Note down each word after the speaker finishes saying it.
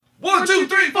1, 2,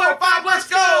 3, 4, 5, let's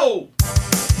go!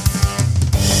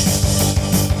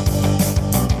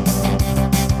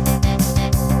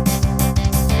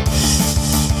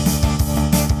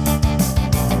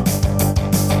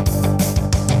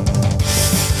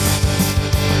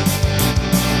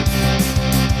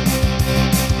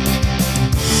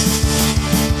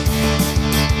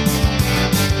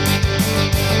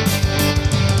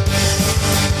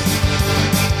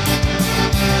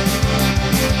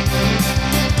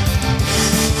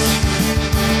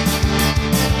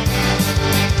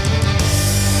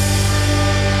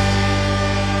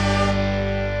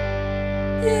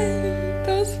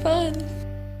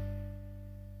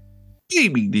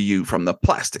 Beaming to you from the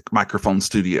Plastic Microphone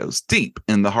Studios, deep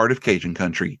in the heart of Cajun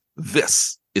country,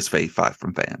 this is Fave 5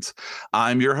 from Fans.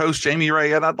 I'm your host, Jamie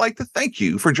Ray, and I'd like to thank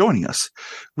you for joining us.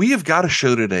 We have got a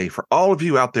show today for all of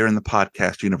you out there in the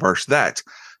podcast universe that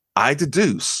I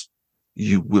deduce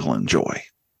you will enjoy.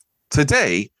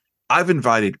 Today, I've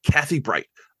invited Kathy Bright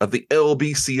of the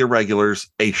LBC Irregulars,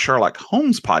 a Sherlock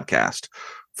Holmes podcast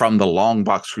from the Long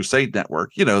Box Crusade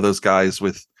Network. You know, those guys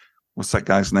with, what's that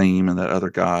guy's name, and that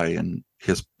other guy and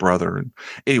his brother. And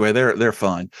anyway, they're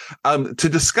fun. To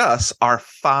discuss our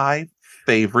 5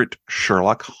 favorite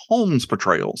Sherlock Holmes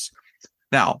portrayals.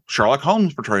 Now, Sherlock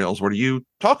Holmes portrayals, what are you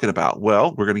talking about?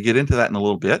 Well, we're going to get into that in a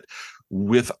little bit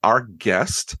with our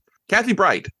guest. Kathy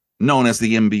Bright, known as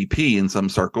the MVP in some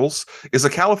circles, is a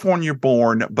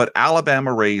California-born but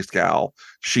Alabama-raised gal.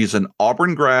 She's an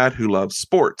Auburn grad who loves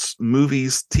sports,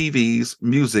 movies, TVs,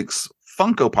 musics,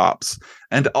 Funko Pops,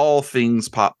 and all things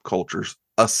pop cultures,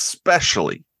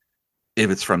 especially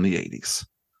if it's from the 80s.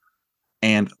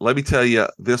 And let me tell you,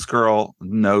 this girl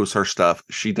knows her stuff.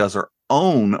 She does her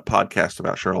own podcast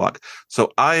about Sherlock.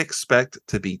 So I expect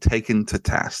to be taken to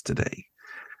task today.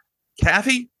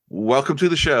 Kathy, welcome to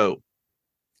the show.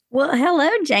 Well, hello,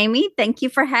 Jamie. Thank you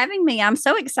for having me. I'm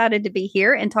so excited to be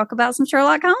here and talk about some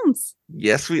Sherlock Holmes.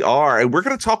 Yes, we are. And we're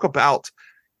going to talk about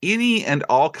any and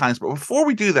all kinds. But before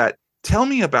we do that, tell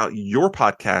me about your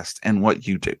podcast and what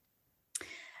you do.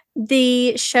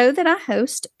 The show that I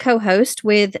co-host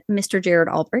with Mr. Jared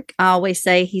Albrick. I always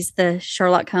say he's the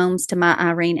Sherlock Holmes to my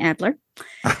Irene Adler.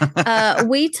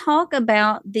 We talk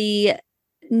about the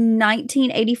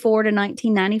 1984 to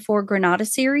 1994 Granada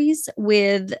series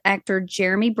with actor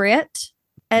Jeremy Brett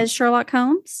as Sherlock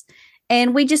Holmes.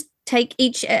 And we just take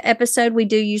each episode. We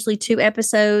do usually 2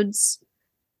 episodes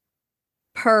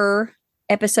per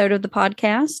episode of the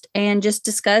podcast and just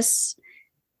discuss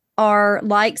our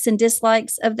likes and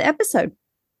dislikes of the episode.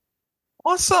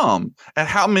 Awesome. And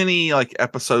how many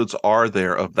episodes are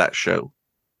there of that show?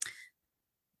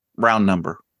 Round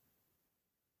number.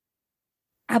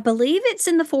 I believe it's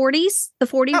in the 40s, the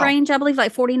 40 range. I believe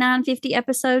 49, 50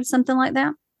 episodes, something like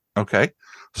that. Okay.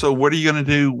 So what are you going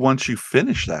to do once you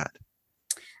finish that?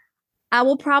 I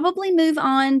will probably move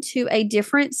on to a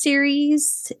different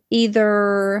series,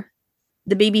 either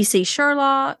the BBC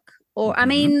Sherlock, or I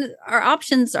mean, our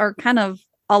options are kind of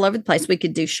all over the place. We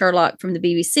could do Sherlock from the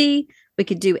BBC. We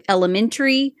could do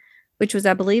Elementary, which was,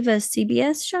 I believe, a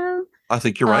CBS show. I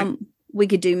think you're right. We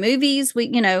could do movies.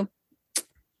 Wherever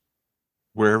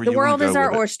the world is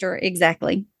our oyster.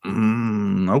 Exactly.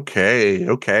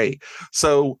 Okay.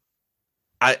 So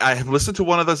I have listened to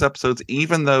one of those episodes,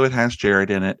 even though it has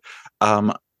Jared in it.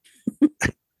 I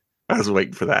was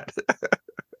waiting for that.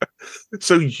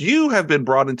 So you have been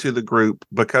brought into the group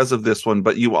because of this one,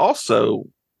 but you also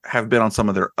have been on some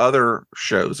of their other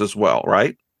shows as well,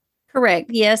 right? Correct.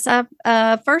 Yes.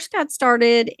 I first got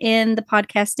started in the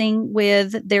podcasting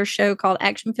with their show called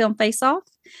Action Film Face Off,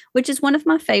 which is one of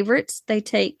my favorites. They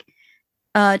take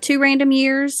 2 random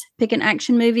years, pick an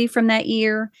action movie from that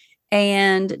year,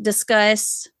 and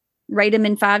rate them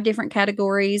in 5 different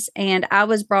categories. And I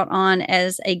was brought on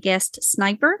as a guest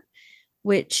sniper,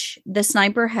 which the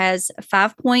sniper has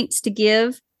 5 points to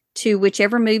give to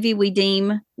whichever movie we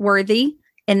deem worthy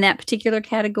in that particular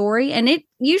category. And it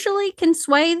usually can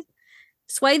sway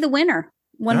the winner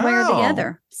one way or the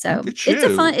other. So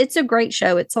it's a great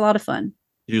show. It's a lot of fun.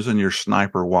 Using your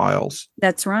sniper wiles.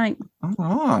 That's right.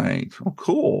 All right. Oh,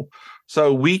 cool.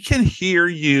 So we can hear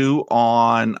you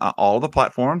on all the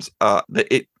platforms.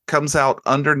 It comes out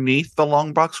underneath the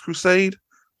Long Box Crusade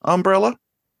umbrella.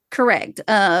 Correct.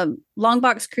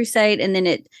 Longbox Crusade, and then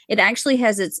it actually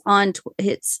has its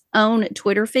own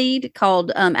Twitter feed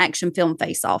called Action Film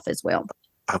Face Off as well.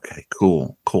 Okay,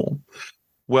 cool.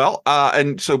 Well,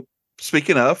 and so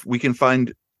speaking of, we can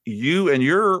find you and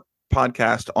your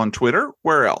podcast on Twitter.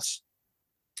 Where else?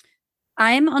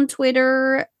 I am on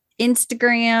Twitter,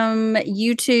 Instagram,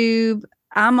 YouTube.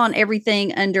 I'm on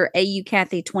everything under AU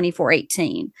Kathy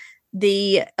 2418.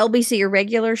 The LBC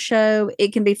Irregular show,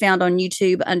 it can be found on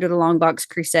YouTube under the Long Box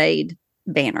Crusade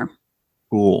banner.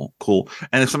 Cool.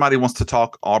 And if somebody wants to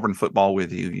talk Auburn football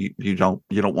with you, you don't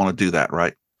want to do that,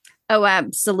 right? Oh,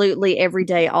 absolutely, every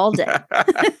day, all day.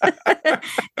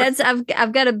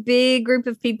 I've got a big group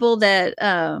of people that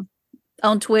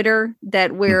on Twitter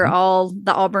that we're all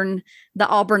the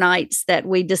Auburnites that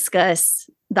we discuss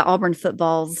the Auburn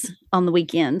footballs on the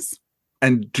weekends.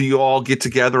 And do you all get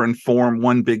together and form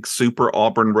one big super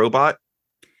Auburn robot?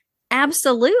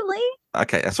 Absolutely.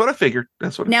 Okay, that's what I figured.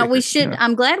 We should. Yeah.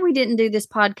 I'm glad we didn't do this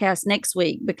podcast next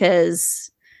week,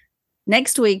 because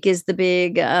next week is the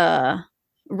big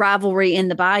rivalry in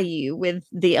the Bayou with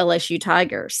the LSU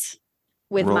Tigers,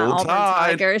 with Roll my Auburn Tide.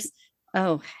 Tigers.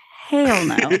 Oh, hell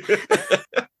no.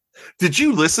 Did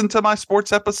you listen to my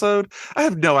sports episode? I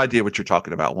have no idea what you're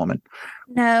talking about, woman.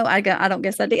 No, I don't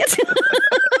guess I did.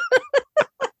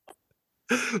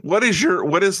 What is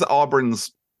the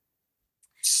Auburn's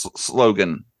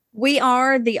slogan? We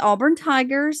are the Auburn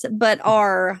Tigers, but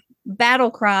our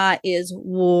battle cry is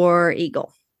War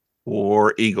Eagle.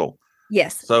 War Eagle.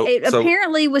 Yes. So it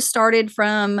apparently was started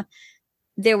from,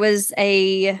 from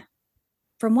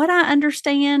what I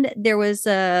understand, there was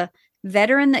a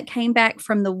veteran that came back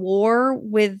from the war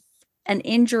with an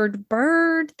injured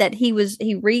bird that he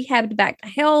rehabbed back to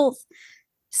health,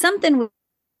 something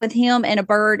with him and a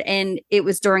bird, and it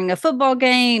was during a football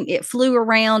game. It flew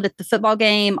around at the football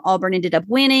game. Auburn ended up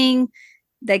winning.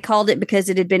 They called it, because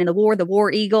it had been in the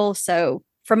War Eagle. So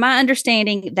from my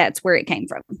understanding, that's where it came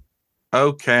from.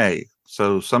 Okay.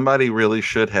 So somebody really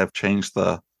should have changed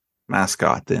the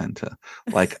mascot then to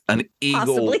like an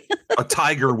eagle, a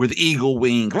tiger with eagle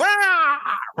wings.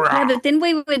 Yeah, but then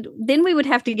we would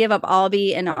have to give up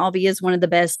Albie, and Albie is one of the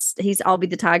best. He's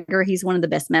Albie the Tiger. He's one of the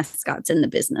best mascots in the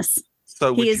business.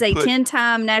 So he is a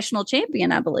 10-time national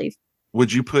champion, I believe.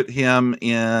 Would you put him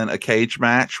in a cage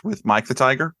match with Mike the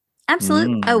Tiger?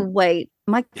 Absolutely. Oh, wait.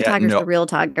 Mike the Tiger's the real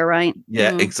tiger, right?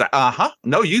 Yeah, exactly.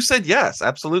 No, you said yes.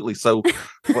 Absolutely. So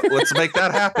let's make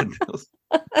that happen.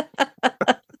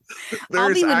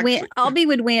 Albie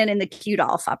would win in the cute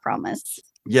off, I promise.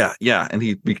 Yeah. And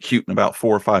he'd be cute in about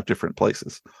 4 or 5 different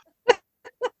places.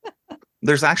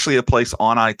 There's actually a place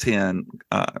on I-10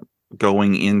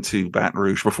 going into Baton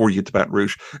Rouge, before you get to Baton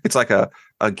Rouge. It's like a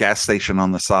gas station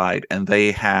on the side, and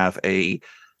they have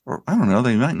or I don't know,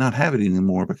 they might not have it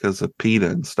anymore because of PETA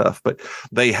and stuff, but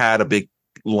they had a big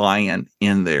lion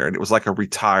in there, and it was like a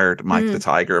retired Mike the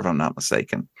Tiger, if I'm not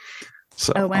mistaken.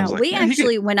 So, oh wow, we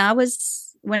actually, when I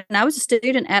was a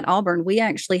student at Auburn, we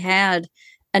actually had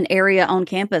an area on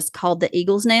campus called the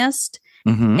Eagle's Nest,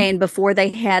 and before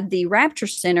they had the Raptor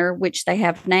Center, which they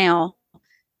have now,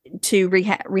 to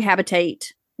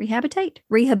rehabilitate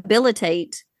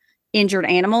injured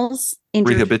animals.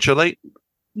 Rehabilitate?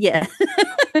 Yeah.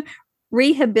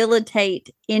 Rehabilitate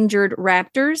injured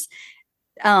raptors.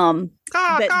 The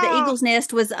Eagle's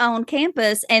Nest was on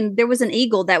campus, and there was an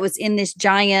eagle that was in this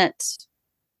giant,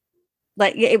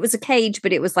 like, it was a cage,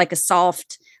 but it was like a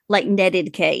soft, like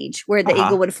netted cage where the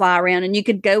eagle would fly around, and you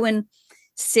could go and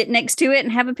sit next to it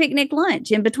and have a picnic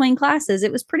lunch in between classes.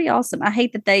 It was pretty awesome. I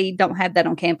hate that they don't have that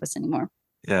on campus anymore.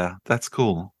 Yeah, that's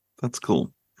cool.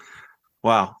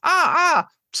 Wow.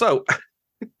 So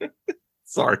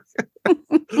sorry.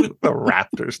 The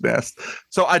Raptor's Nest.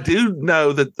 So I do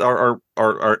know that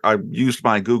I used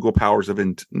my Google powers of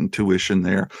intuition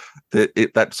there,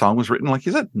 that song was written, like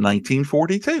you said,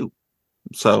 1942.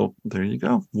 So there you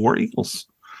go. War Eagles.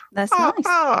 That's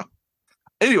nice.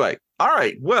 Anyway, all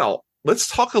right. Well, let's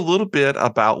talk a little bit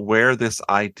about where this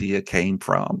idea came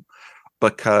from,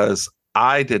 because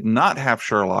I did not have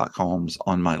Sherlock Holmes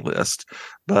on my list,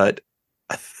 but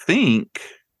I think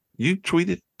you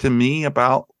tweeted to me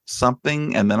about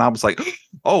something, and then I was like,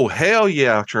 oh, hell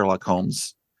yeah, Sherlock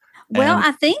Holmes. Well,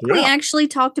 I think we actually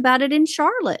talked about it in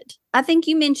Charlotte. I think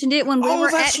you mentioned it when we were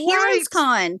at Heroes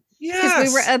Con. Because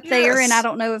we were up there, and I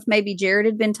don't know if maybe Jared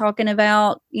had been talking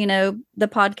about, the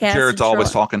podcast. Jared's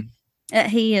always talking.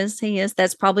 He is.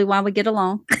 That's probably why we get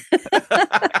along.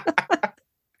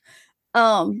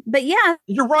 But yeah,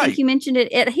 you're right. I think you mentioned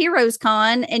it at Heroes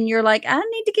Con, and you're like, I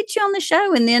need to get you on the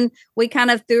show. And then we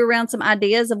kind of threw around some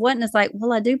ideas of what, and it's like,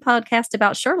 well, I do podcast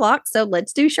about Sherlock, so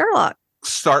let's do Sherlock.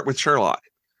 Start with Sherlock,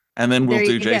 and then we'll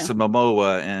do Jason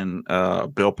Momoa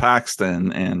and Bill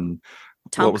Paxton and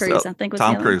Tom Cruise. I think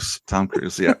was Tom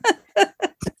Cruise. Yeah.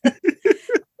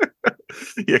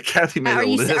 Yeah, Kathy made a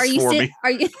list for me.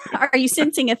 Are you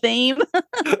sensing a theme?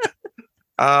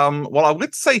 Well, I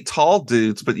would say tall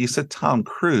dudes, but you said Tom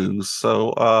Cruise,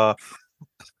 so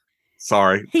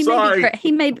sorry. He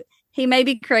may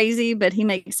be crazy, but he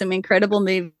makes some incredible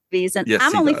movies. And Yes,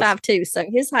 I'm he only does. 5'2", so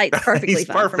his height's perfectly He's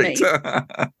fine perfect.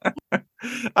 for me.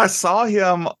 I saw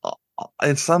him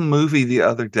in some movie the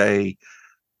other day.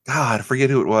 God, I forget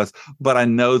who it was, but I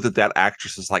know that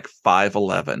actress is like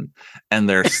 5'11", and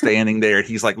they're standing there, and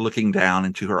he's like looking down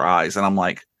into her eyes, and I'm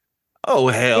like, oh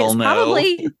hell no.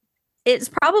 It's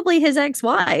probably his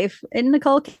ex-wife. Isn't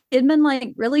Nicole Kidman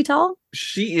like really tall?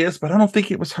 She is, but I don't think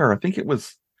it was her. I think it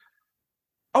was.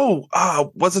 Oh,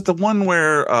 was it the one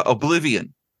where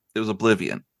Oblivion? It was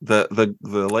Oblivion. The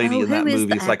lady Oh, in that who is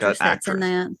movie the is like an actress that's in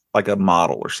actress, that? like a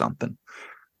model or something.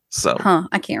 So, Huh,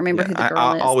 I can't remember yeah, who the I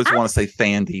girl is. always want to say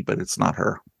Thandy, but it's not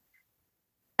her.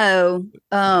 Oh,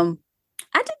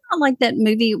 I did not like that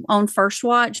movie on first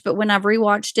watch, but when I've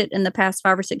rewatched it in the past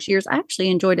 5 or 6 years, I actually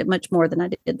enjoyed it much more than I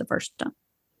did the first time.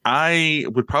 I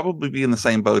would probably be in the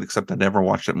same boat, except I never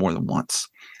watched it more than once.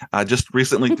 I just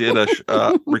recently did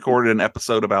recorded an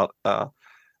episode about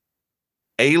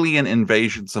alien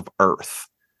invasions of Earth,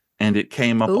 and it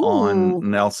came up on Ooh.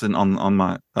 Nelson on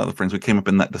my other friends. We came up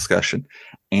in that discussion,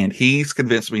 and he's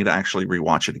convinced me to actually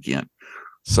rewatch it again.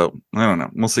 So I don't know.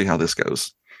 We'll see how this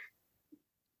goes.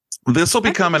 This will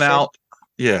be coming out.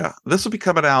 Yeah, this will be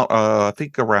coming out. I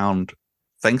think around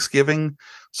Thanksgiving.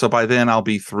 So by then I'll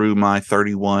be through my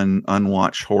 31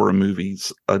 unwatched horror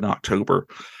movies in October,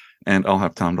 and I'll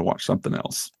have time to watch something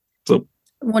else. So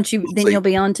you'll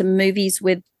be on to movies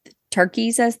with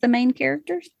turkeys as the main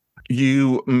characters.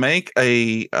 You make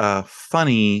a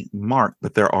funny mark,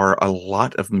 but there are a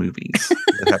lot of movies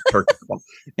that have turkeys,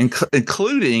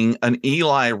 including an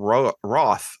Eli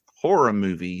Roth horror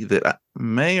movie that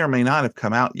may or may not have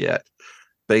come out yet,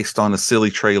 based on a silly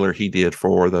trailer he did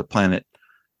for the Planet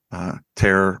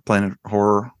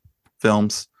Horror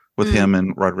films with him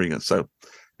and Rodriguez. So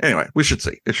anyway, we should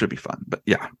see. It should be fun. But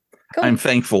yeah, cool. I'm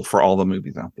thankful for all the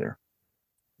movies out there.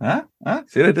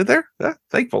 See what I did there?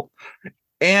 Thankful.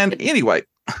 And anyway,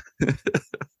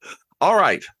 all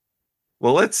right.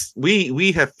 Well,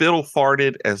 we have fiddle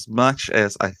farted as much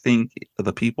as I think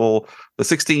the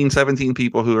 16, 17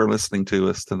 people who are listening to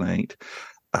us tonight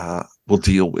will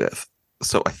deal with.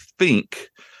 So I think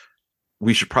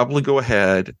we should probably go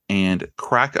ahead and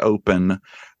crack open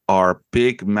our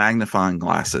big magnifying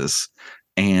glasses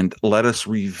and let us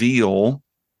reveal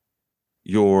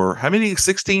how many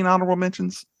 16 honorable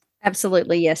mentions?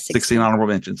 Absolutely, yes. 16 honorable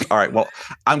mentions. All right. Well,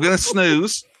 I'm going to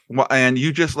snooze, and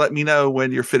you just let me know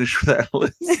when you're finished with that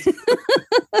list.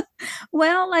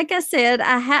 Well, like I said,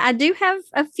 I do have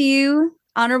a few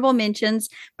honorable mentions,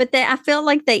 but I felt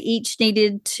like they each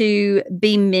needed to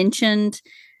be mentioned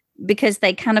because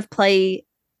they kind of play.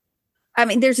 I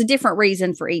mean, there's a different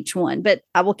reason for each one, but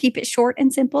I will keep it short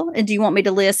and simple. And do you want me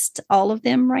to list all of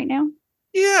them right now?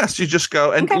 Yes, you just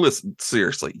go and listen.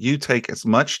 Seriously, you take as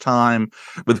much time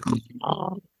with.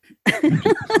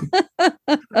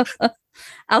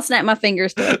 I'll snap my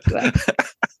fingers to wake you up.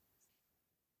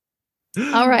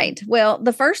 All right. Well,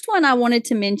 the first one I wanted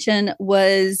to mention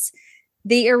was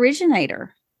the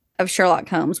originator of Sherlock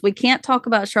Holmes. We can't talk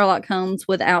about Sherlock Holmes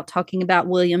without talking about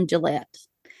William Gillette.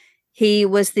 He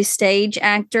was the stage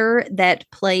actor that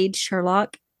played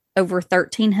Sherlock over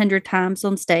 1,300 times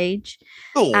on stage.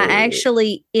 Oh. I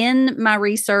actually, in my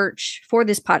research for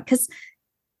this podcast, because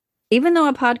even though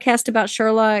I podcast about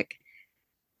Sherlock,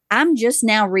 I'm just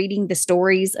now reading the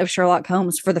stories of Sherlock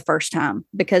Holmes for the first time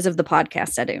because of the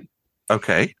podcast I do.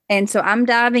 Okay. And so I'm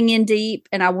diving in deep,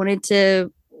 and I wanted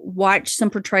to watch some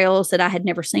portrayals that I had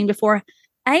never seen before.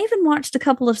 I even watched a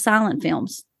couple of silent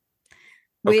films,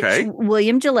 which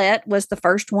William Gillette was the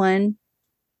first one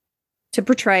to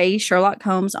portray Sherlock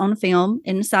Holmes on film,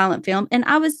 in a silent film. And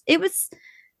it was,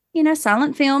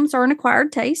 silent films are an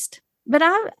acquired taste, but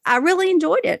I really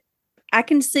enjoyed it. I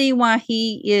can see why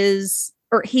he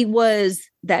was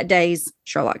that day's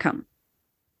Sherlock Holmes.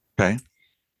 Okay.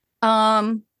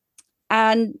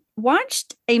 I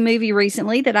watched a movie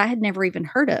recently that I had never even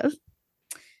heard of.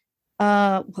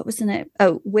 What was the name?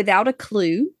 Oh, Without a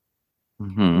Clue,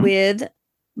 with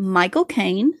Michael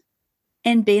Caine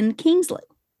and Ben Kingsley.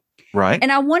 Right.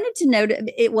 And I wanted to note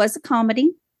it was a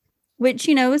comedy, which,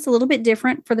 is a little bit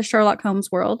different for the Sherlock Holmes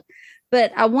world.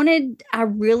 But I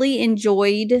really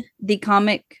enjoyed the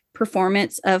comic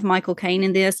performance of Michael Caine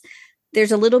in this.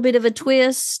 There's a little bit of a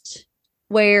twist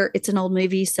where it's an old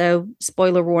movie. So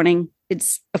spoiler warning,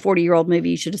 it's a 40-year-old movie.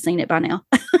 You should have seen it by now.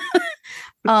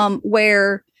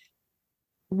 Where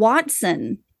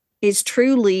Watson is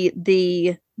truly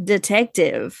the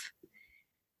detective,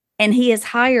 and he has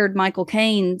hired Michael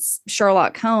Caine's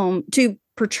Sherlock Holmes to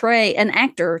portray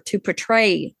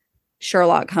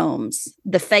Sherlock Holmes,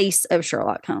 the face of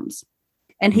Sherlock Holmes.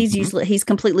 And he's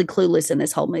completely clueless in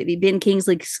this whole movie. Ben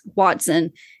Kingsley's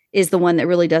Watson is the one that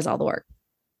really does all the work.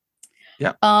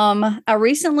 Yeah. I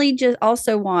recently just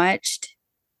also watched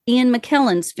Ian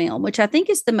McKellen's film, which I think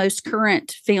is the most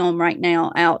current film right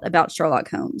now out about Sherlock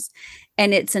Holmes.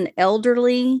 And it's an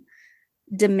elderly,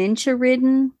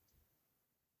 dementia-ridden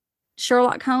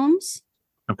Sherlock Holmes.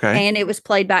 Okay. And it was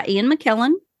played by Ian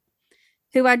McKellen,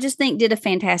 who I just think did a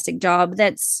fantastic job.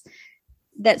 That's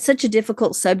such a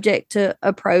difficult subject to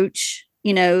approach,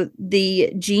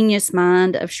 the genius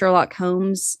mind of Sherlock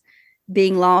Holmes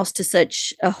being lost to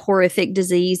such a horrific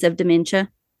disease of dementia.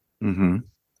 Mm-hmm.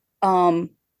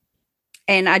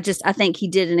 And I think he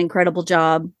did an incredible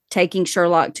job taking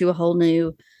Sherlock to a whole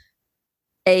new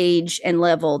age and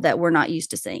level that we're not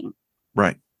used to seeing.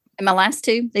 Right. And my last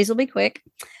two, these will be quick.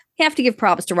 You have to give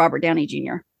props to Robert Downey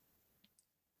Jr.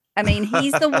 I mean,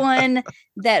 he's the one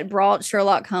that brought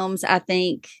Sherlock Holmes, I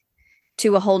think,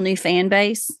 to a whole new fan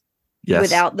base. Yes.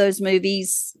 Without those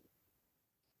movies,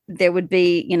 there would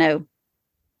be,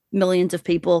 millions of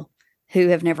people who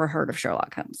have never heard of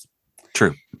Sherlock Holmes.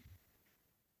 True.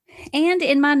 And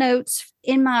in my notes,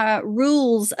 in my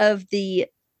rules of the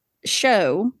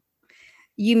show,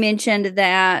 you mentioned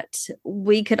that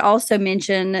we could also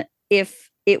mention if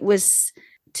it was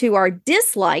to our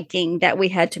disliking that we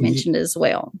had to mention it as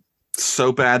well.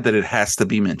 So bad that it has to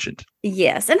be mentioned.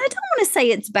 Yes. And I don't want to say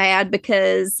it's bad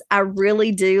because I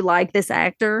really do like this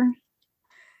actor.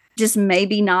 Just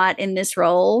maybe not in this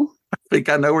role. I think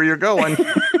I know where you're going.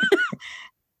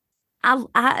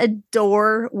 I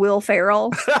adore Will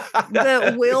Ferrell,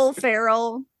 but Will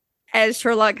Ferrell as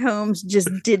Sherlock Holmes just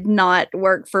did not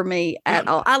work for me at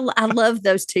all. I love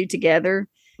those two together.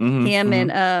 Mm-hmm, Him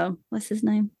and what's his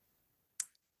name?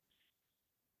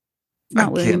 It's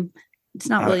not William. It's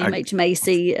not William H.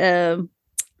 Macy. What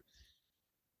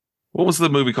was the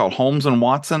movie called? Holmes and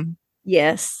Watson?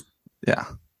 Yes. Yeah.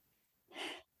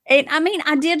 And I mean,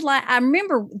 I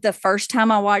remember the first time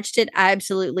I watched it, I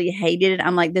absolutely hated it.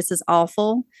 I'm like, this is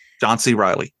awful. John C.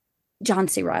 Reilly.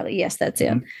 Yes, that's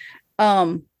it.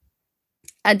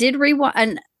 I did rewatch,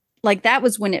 and like that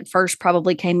was when it first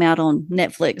probably came out on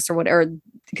Netflix or whatever,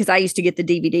 because I used to get the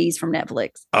DVDs from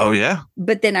Netflix. Oh, yeah.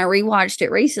 But then I rewatched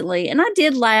it recently and I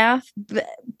did laugh,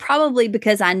 probably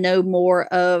because I know more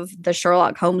of the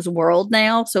Sherlock Holmes world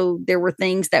now. So there were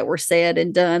things that were said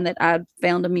and done that I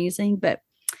found amusing, but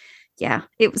yeah,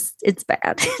 it's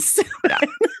bad.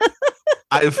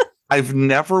 Yeah. I've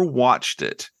never watched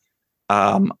it.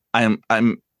 I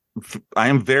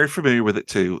am very familiar with it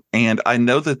too, and I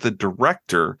know that the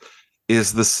director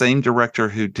is the same director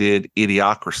who did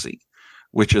Idiocracy,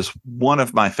 which is one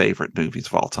of my favorite movies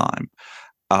of all time.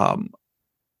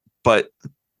 But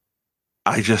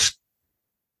I just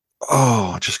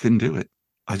couldn't do it.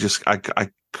 I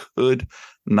could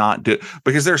not do it,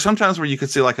 because there are sometimes where you could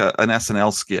see like an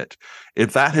SNL skit.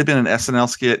 If that had been an SNL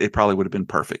skit, it probably would have been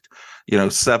perfect,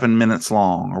 7 minutes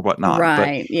long or whatnot.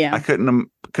 Right. But yeah. I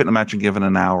couldn't imagine giving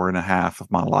an hour and a half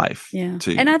of my life. Yeah.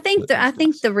 To, and I think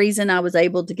the reason I was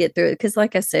able to get through it, because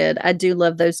like I said, I do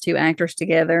love those two actors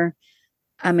together.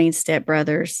 I mean, Step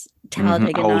Brothers,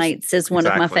 Talladega Nights is one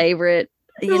of my favorite.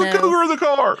 You're the cougar in the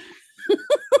car.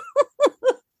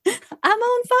 I'm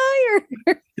on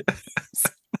fire.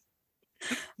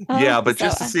 Yeah, but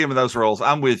just to see him in those roles,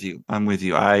 I'm with you.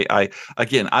 I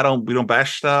again, we don't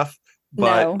bash stuff,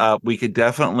 but we could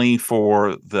definitely,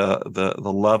 for the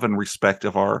love and respect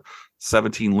of our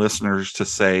 17 listeners, to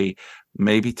say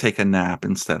maybe take a nap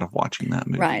instead of watching that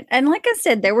movie. Right. And like I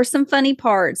said, there were some funny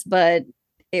parts, but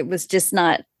it was just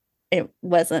not, it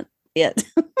wasn't it.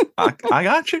 I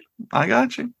got you.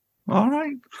 All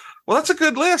right. Well, that's a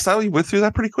good list. I went through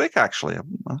that pretty quick, actually.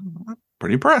 I'm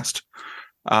pretty impressed.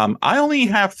 I only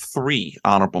have 3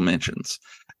 honorable mentions.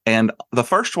 And the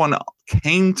first one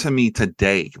came to me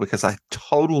today because I've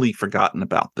totally forgotten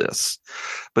about this.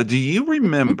 But do you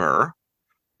remember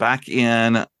back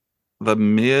in the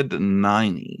mid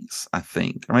 90s, I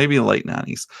think, or maybe the late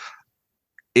 90s,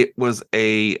 it was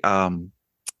a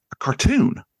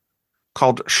cartoon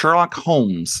called Sherlock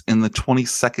Holmes in the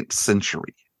 22nd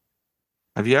Century.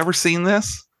 Have you ever seen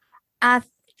this?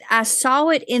 I saw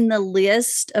it in the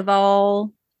list of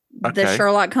all the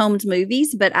Sherlock Holmes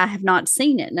movies, but I have not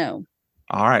seen it. No.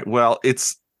 All right. Well,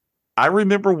 I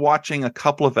remember watching a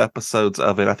couple of episodes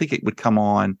of it. I think it would come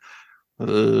on,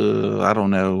 I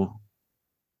don't know,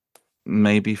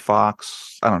 maybe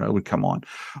Fox. I don't know. It would come on.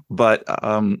 But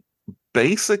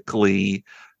basically,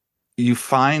 you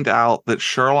find out that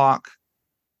Sherlock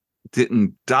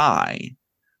didn't die,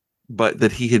 but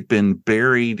that he had been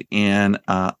buried in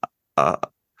a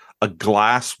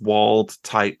glass-walled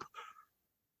type.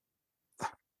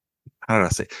 How did I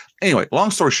say? Anyway,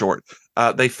 long story short,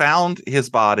 They found his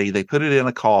body. They put it in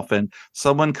a coffin.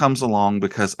 Someone comes along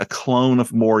because a clone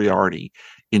of Moriarty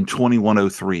in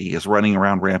 2103 is running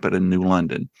around rampant in New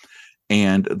London.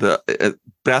 And the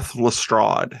Beth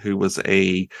Lestrade, who was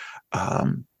a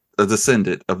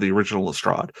descendant of the original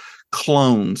Lestrade,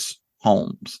 clones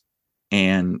Holmes,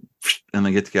 and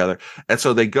they get together. And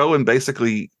so they go, and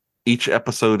basically each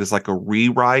episode is like a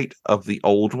rewrite of the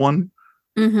old one.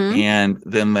 Mm-hmm. And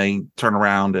then they turn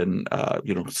around and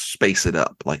space it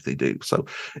up like they do. So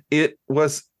it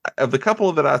was, of the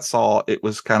couple that I saw, it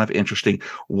was kind of interesting.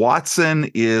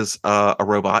 Watson is a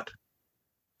robot.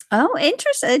 Oh,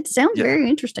 interesting. It sounds very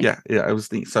interesting. Yeah, it was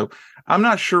neat. So I'm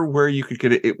not sure where you could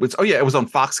get it. It was it was on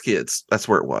Fox Kids. That's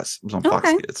where it was. It was on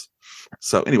Fox Kids.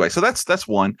 So anyway, so that's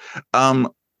one.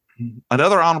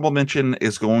 Another honorable mention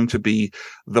is going to be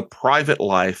The Private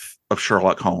Life of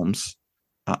Sherlock Holmes.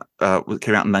 It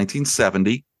came out in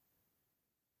 1970.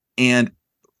 And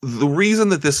the reason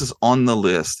that this is on the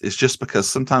list is just because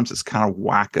sometimes it's kind of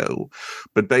wacko.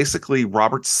 But basically,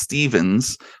 Robert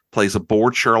Stevens plays a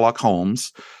bored Sherlock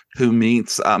Holmes who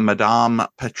meets Madame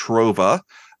Petrova,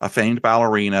 a famed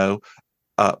ballerino,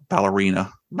 y'all.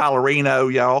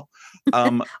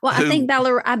 Well, I think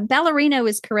ballerino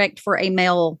is correct for a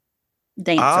male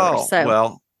dancer. Oh,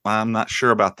 well, I'm not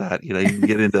sure about that. You can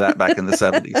get into that back in the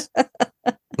 70s.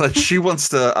 But she wants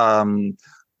to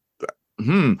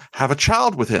have a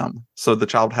child with him. So the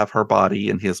child have her body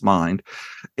and his mind.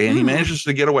 And he manages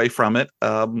to get away from it.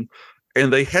 And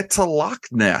they head to Loch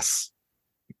Ness.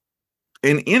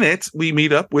 And in it, we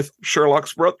meet up with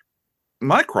Sherlock's brother,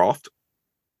 Mycroft,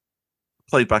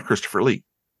 played by Christopher Lee.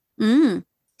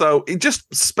 So it just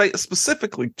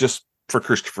specifically just for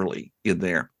Christopher Lee in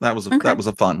there. That was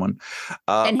a fun one.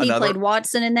 And he played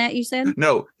Watson in that, you said?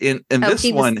 No, in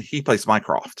this one, he plays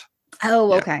Mycroft.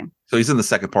 Oh, okay. Yeah. So he's in the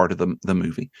second part of the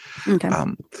movie. Okay.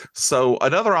 So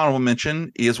another honorable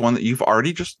mention is one that you've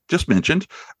already just mentioned,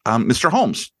 Mr.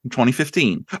 Holmes,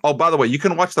 2015. Oh, by the way, you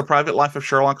can watch The Private Life of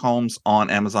Sherlock Holmes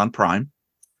on Amazon Prime,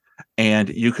 and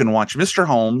you can watch Mr.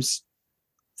 Holmes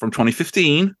from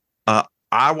 2015.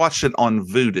 I watched it on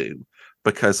Vudu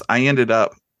because I ended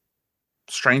up,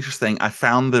 strangest thing, I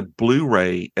found the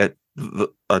Blu-ray at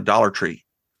a Dollar Tree.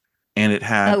 And it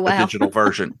had a digital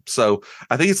version. So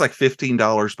I think it's like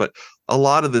 $15. But a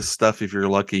lot of this stuff, if you're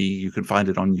lucky, you can find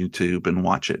it on YouTube and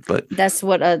watch it. But that's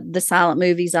what the silent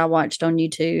movies I watched on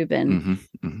YouTube. And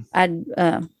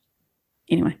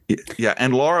anyway. Yeah.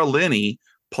 And Laura Linney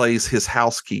plays his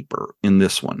housekeeper in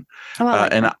this one. Oh, I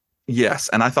like that. Yes.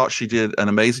 And I thought she did an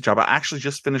amazing job. I actually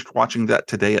just finished watching that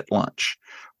today at lunch,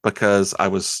 because I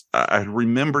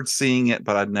remembered seeing it,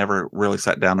 but I'd never really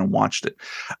sat down and watched it.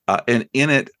 And in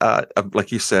it,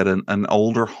 like you said, an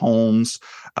older Holmes,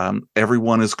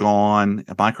 everyone is gone.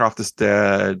 Mycroft is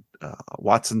dead.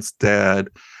 Watson's dead.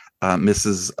 Miss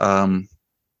Hudson.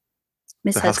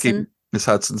 Miss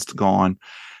Hudson's gone.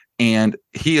 And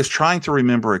he is trying to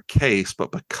remember a case,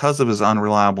 but because of his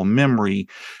unreliable memory,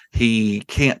 he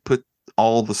can't put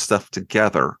all the stuff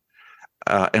together.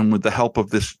 And with the help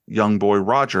of this young boy,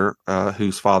 Roger,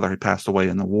 whose father had passed away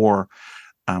in the war,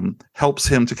 helps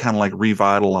him to kind of like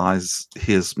revitalize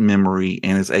his memory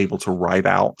and is able to write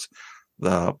out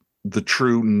the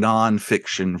true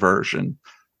nonfiction version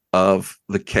of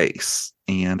the case.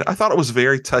 And I thought it was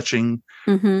very touching.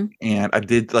 Mm-hmm. And I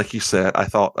did, like you said, I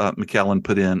thought McKellen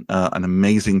put in an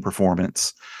amazing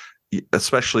performance.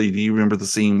 Especially, do you remember the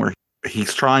scene where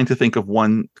he's trying to think of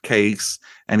one case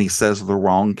and he says the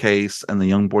wrong case and the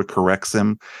young boy corrects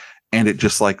him and it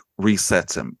just like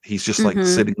resets him. He's just like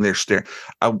sitting there staring.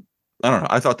 I don't know.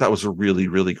 I thought that was a really,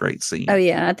 really great scene. Oh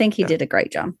yeah. I think he did a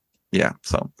great job. Yeah.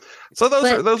 So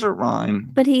those are mine.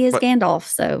 But he is Gandalf.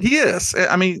 So he is.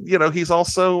 I mean, he's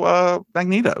also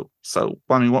Magneto. So,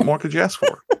 I mean, what more could you ask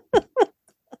for?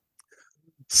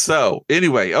 So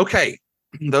anyway, okay.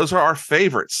 Those are our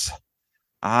favorites.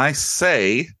 I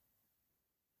say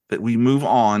that we move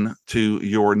on to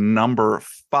your number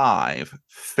 5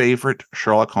 favorite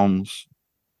Sherlock Holmes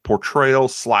portrayal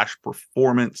 /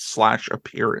 performance /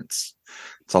 appearance.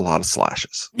 It's a lot of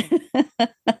slashes.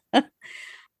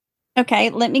 Okay,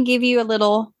 let me give you a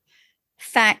little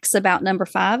facts about number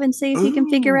 5 and see if you can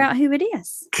figure out who it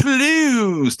is.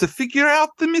 Clues to figure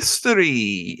out the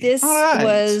mystery. This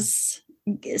was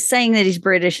saying that he's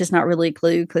British is not really a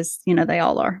clue because, they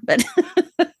all are. But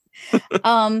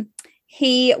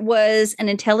he was an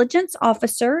intelligence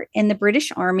officer in the British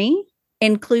Army,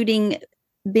 including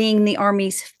being the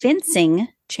Army's fencing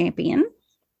champion.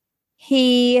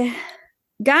 He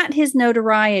got his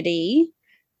notoriety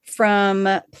from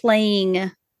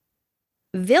playing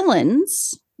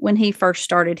villains when he first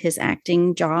started his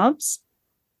acting jobs.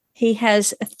 He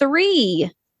has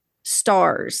 3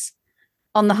 stars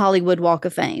on the Hollywood Walk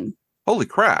of Fame. Holy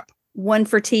crap. 1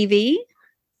 for TV,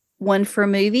 1 for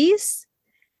movies,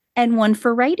 and 1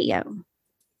 for radio.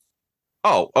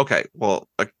 Oh, okay. Well,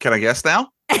 can I guess now?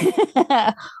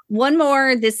 One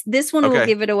more. This one will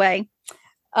give it away.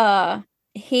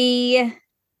 He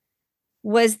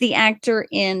was the actor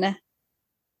in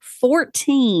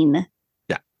 14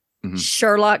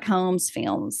 Sherlock Holmes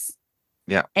films.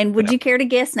 Yeah. And would you care to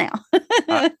guess now?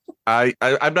 I'm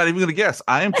not even going to guess.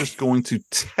 I am just going to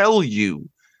tell you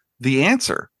the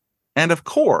answer. And of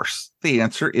course, the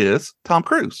answer is Tom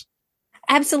Cruise.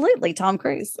 Absolutely, Tom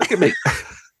Cruise. Look at me.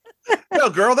 No,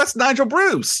 girl, that's Nigel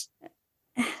Bruce.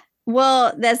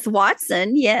 Well, that's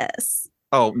Watson, yes.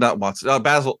 Oh, not Watson.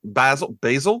 Basil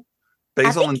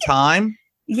in Time.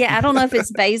 Yeah, I don't know if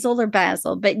it's Basil or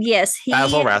Basil, but yes,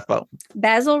 Basil Rathbone.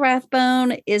 Basil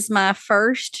Rathbone is my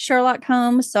first Sherlock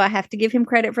Holmes, so I have to give him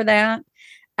credit for that.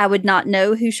 I would not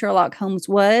know who Sherlock Holmes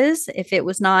was if it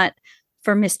was not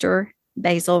for Mr.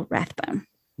 Basil Rathbone.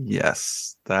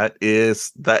 Yes,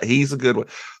 he's a good one.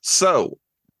 So,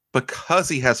 because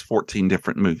he has 14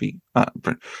 different movie,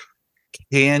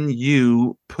 can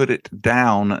you put it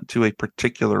down to a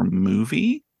particular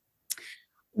movie?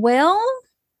 Well,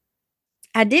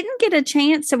 I didn't get a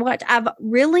chance to watch. I've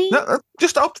really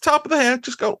just off the top of the head,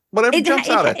 just go whatever jumps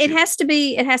out at you. It has to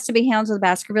be Hounds of the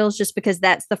Baskervilles, just because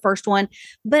that's the first one.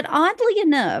 But oddly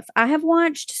enough, I have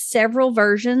watched several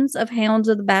versions of Hounds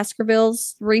of the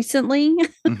Baskervilles recently,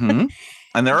 and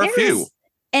there are a few.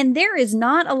 And there is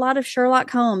not a lot of Sherlock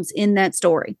Holmes in that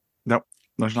story. Nope,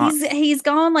 there's not. He's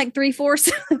gone like 3/4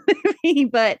 of the movie,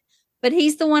 but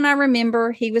he's the one I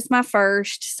remember. He was my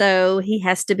first, so he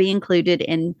has to be included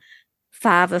in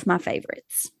 5 of my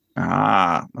favorites.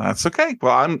 That's okay.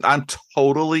 Well, I'm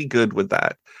totally good with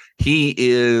that. He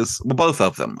is both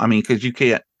of them. I mean, because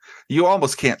you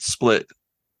almost can't split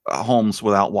Holmes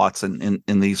without Watson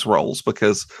in these roles,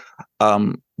 because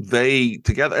they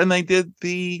together, and they did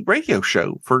the radio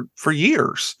show for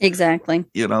years. Exactly.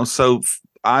 So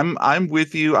I'm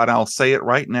with you, and I'll say it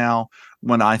right now.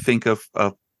 When I think of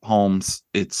Holmes,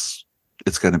 it's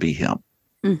going to be him.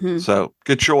 Mm-hmm. So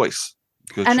good choice.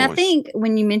 I think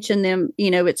when you mention them,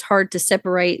 it's hard to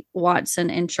separate Watson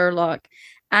and Sherlock.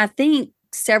 I think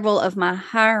several of my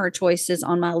higher choices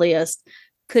on my list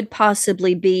could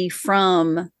possibly be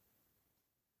from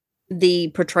the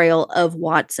portrayal of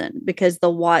Watson, because the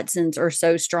Watsons are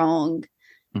so strong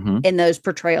in those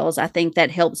portrayals. I think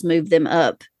that helps move them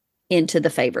up into the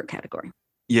favorite category.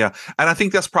 Yeah. And I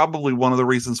think that's probably one of the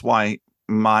reasons why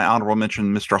my honorable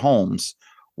mention, Mr. Holmes,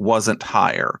 wasn't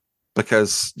higher,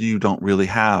 because you don't really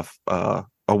have a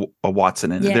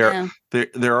Watson in it.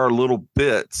 There are little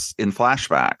bits in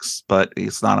flashbacks, but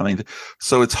it's not. I mean,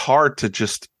 so it's hard to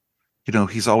just,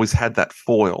 he's always had that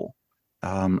foil.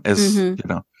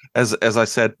 As I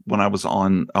said when I was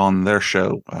on their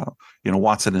show,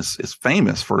 Watson is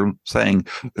famous for saying,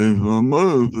 Watson,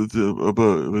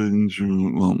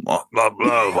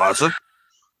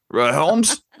 right,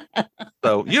 Holmes.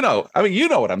 So you know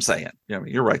what I'm saying.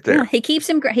 You're right there. Yeah, he keeps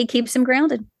him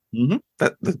grounded. Mm-hmm.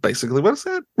 That's basically what I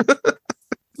said.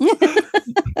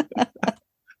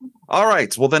 All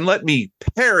right. Well, then let me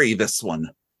parry this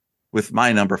one with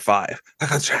my number 5.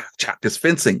 It's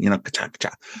fencing,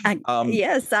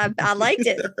 Yes, I liked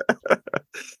it.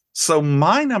 So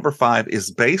my number 5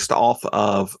 is based off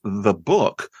of the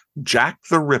book Jack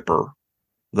the Ripper,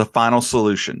 The Final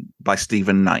Solution by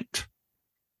Stephen Knight.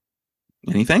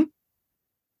 Anything?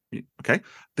 Okay.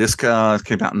 This came out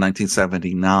in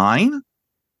 1979.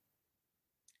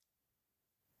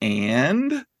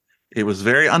 And it was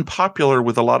very unpopular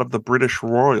with a lot of the British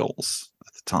royals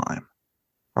at the time.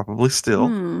 Probably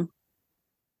still.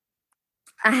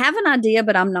 I have an idea,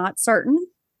 but I'm not certain.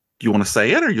 Do you want to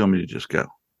say it, or you want me to just go?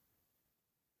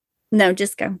 No,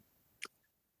 just go.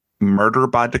 Murder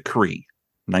by Decree,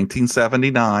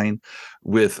 1979,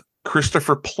 with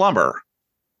Christopher Plummer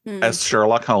as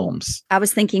Sherlock Holmes. I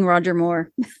was thinking Roger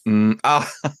Moore.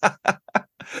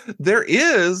 There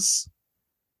is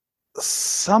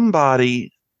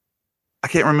somebody, I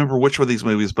can't remember which one of these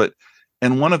movies, but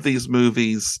in one of these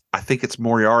movies, I think it's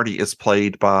Moriarty, is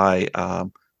played by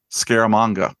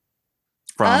Scaramanga.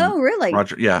 Oh, really?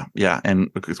 Roger, yeah. And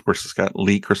of course, it's got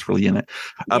Christopher Lee in it.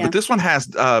 But this one has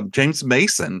James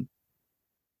Mason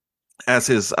as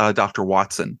his Dr.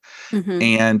 Watson.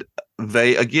 And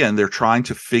they're trying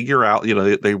to figure out,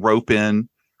 they rope in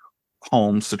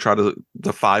Holmes to try the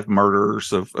 5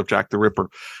 murders of Jack the Ripper.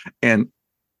 And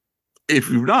if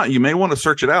you're not, you may want to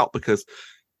search it out, because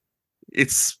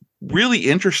it's really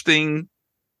interesting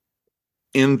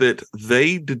in that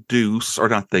they deduce, or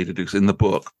not they deduce, in the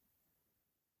book,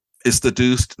 it's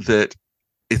deduced that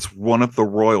it's one of the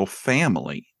royal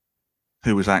family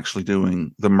who was actually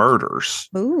doing the murders.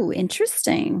 Ooh,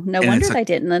 interesting. No And wonder they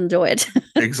didn't enjoy it.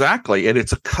 Exactly. And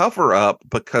it's a cover up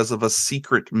because of a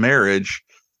secret marriage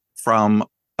from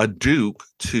a duke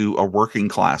to a working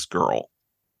class girl.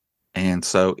 And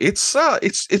so it's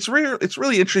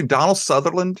really interesting. Donald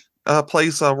Sutherland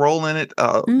plays a role in it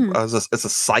as a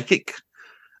psychic.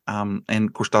 And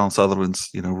of course, Donald Sutherland's,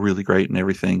 really great and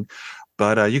everything.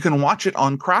 But you can watch it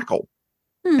on Crackle.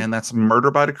 And that's Murder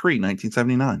by Decree,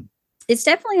 1979. It's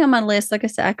definitely on my list. Like I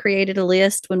said, I created a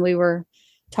list when we were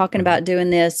talking about doing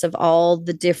this of all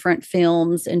the different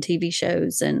films and TV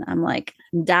shows. And I'm like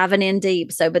diving in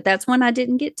deep. So, but that's one I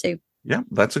didn't get to. Yeah,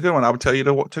 that's a good one. I would tell you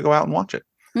to go out and watch it.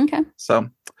 Okay. So,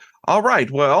 all right.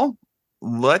 Well,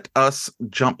 let us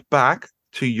jump back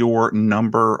to your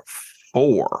number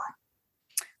 4.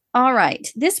 All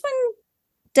right. This one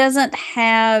doesn't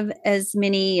have as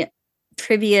many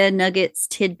trivia nuggets,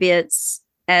 tidbits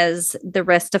as the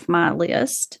rest of my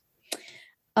list.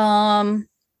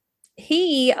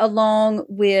 He, along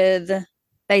with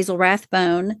Basil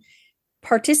Rathbone,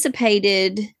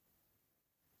 participated.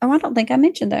 Oh, I don't think I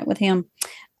mentioned that with him.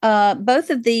 Both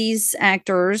of these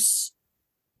actors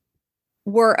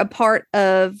were a part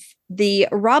of the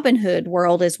Robin Hood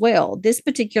world as well. This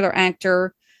particular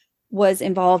actor was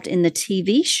involved in the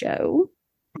TV show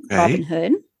Robin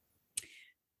Hood.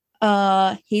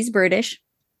 He's British.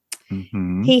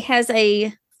 Mm-hmm. He has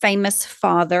a famous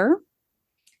father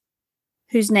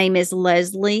whose name is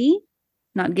Leslie,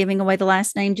 not giving away the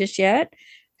last name just yet,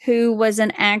 who was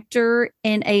an actor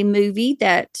in a movie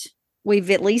that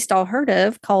we've at least all heard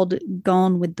of called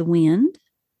Gone with the Wind.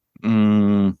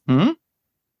 Mm-hmm.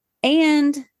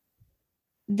 And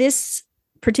this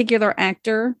particular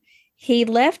actor, he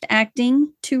left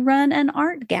acting to run an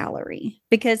art gallery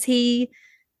because he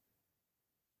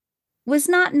was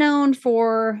not known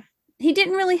for, he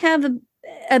didn't really have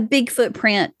a big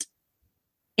footprint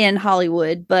in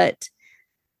Hollywood, but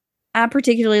I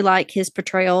particularly like his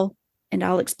portrayal, and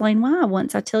I'll explain why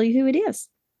once I tell you who it is.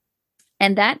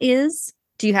 And that is,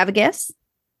 do you have a guess?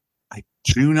 I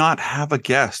do not have a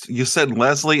guess. You said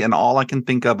Leslie, and all I can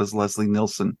think of is Leslie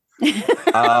Nielsen.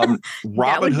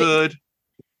 Robin Hood.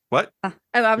 What?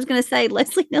 I was going to say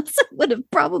Leslie Nielsen would have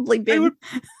probably been.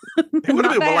 It would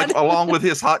have been like along with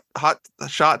his hot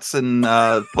shots and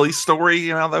Police Story.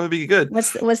 That would be good.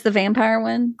 What's the vampire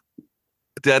one?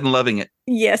 Dead and Loving It.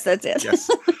 Yes, that's it. Yes.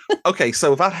 Okay,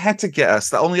 so if I had to guess,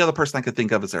 the only other person I could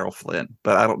think of is Errol Flynn,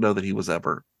 but I don't know that he was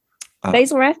ever.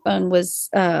 Basil Rathbone was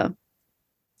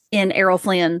in Errol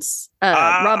Flynn's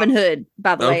Robin Hood,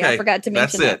 by the way. I forgot to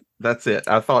mention that. That's it.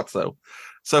 I thought so.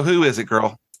 So who is it,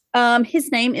 girl?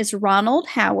 His name is Ronald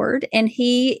Howard, and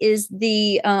he is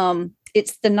the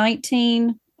it's the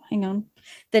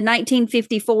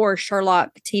 1954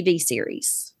 Sherlock TV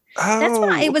series. That's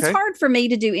why it was hard for me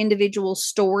to do individual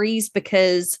stories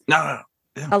because a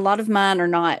lot of mine are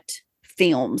not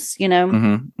films,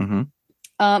 Mm-hmm,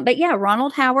 mm-hmm. But yeah,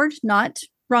 Ronald Howard, not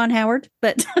Ron Howard,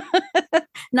 but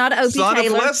not Opie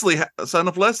Taylor. Son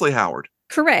of Leslie Howard.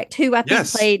 Correct. Who I think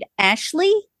played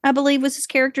Ashley, I believe was his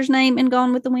character's name in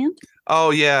Gone with the Wind.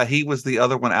 Oh yeah, he was the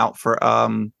other one out for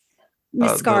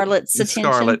Miss Scarlett's attention.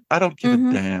 Scarlett. I don't give a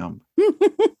damn.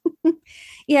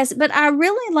 Yes, but I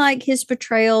really like his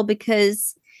portrayal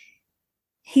because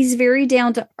he's very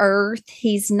down to earth.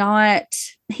 He's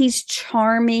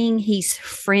charming. He's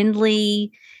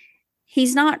friendly.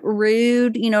 He's not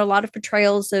rude. A lot of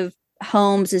portrayals of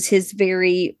Holmes is his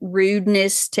very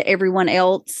rudeness to everyone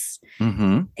else.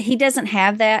 Mm-hmm. He doesn't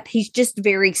have that. He's just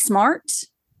very smart,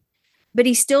 but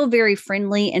he's still very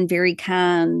friendly and very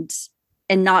kind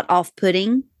and not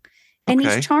off-putting. And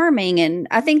he's charming. And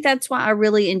I think that's why I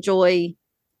really enjoy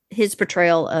his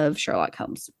portrayal of Sherlock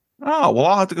Holmes. Oh, well,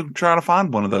 I'll have to go try to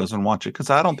find one of those and watch it because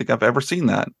I don't think I've ever seen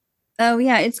that. Oh,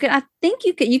 yeah, it's good. I think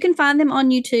you can find them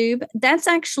on YouTube. That's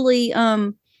actually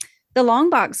the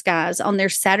Longbox guys on their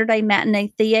Saturday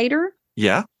matinee theater.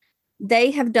 Yeah.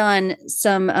 They have done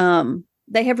some,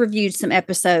 they have reviewed some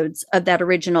episodes of that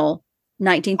original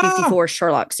 1954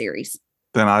 Sherlock series.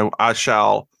 Then I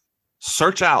shall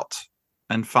search out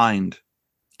and find.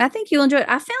 I think you'll enjoy it.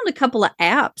 I found a couple of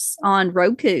apps on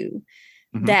Roku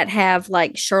that have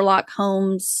like Sherlock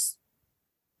Holmes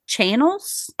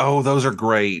channels. Oh, those are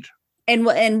great. And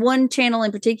one channel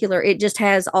in particular, it just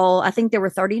has I think there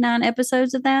were 39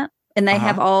 episodes of that. And they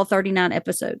have all 39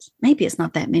 episodes. Maybe it's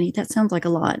not that many. That sounds like a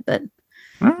lot, but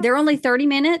they're only 30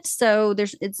 minutes. So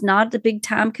it's not a big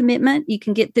time commitment. You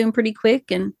can get through them pretty quick.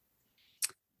 And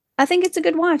I think it's a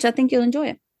good watch. I think you'll enjoy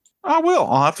it. I will.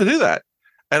 I'll have to do that.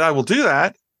 And I will do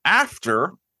that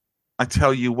after I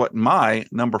tell you what my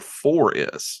number 4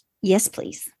 is. Yes,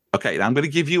 please. Okay, now I'm going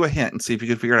to give you a hint and see if you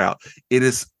can figure it out. It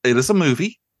is a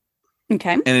movie.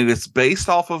 Okay. And it is based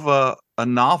off of a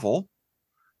novel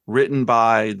written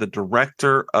by the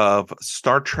director of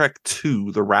Star Trek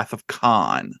II, The Wrath of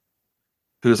Khan,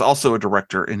 who is also a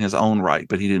director in his own right,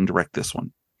 but he didn't direct this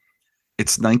one.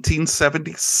 It's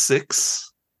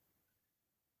 1976.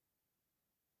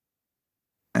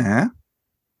 I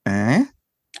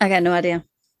got no idea.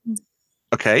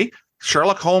 Okay.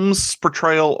 Sherlock Holmes'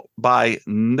 portrayal by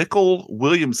Nicol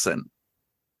Williamson,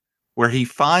 where he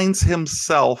finds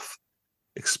himself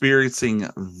experiencing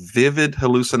vivid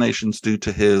hallucinations due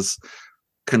to his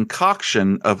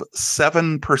concoction of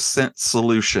 7%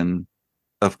 solution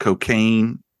of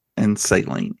cocaine and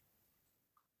saline.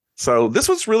 So this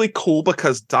was really cool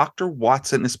because Dr.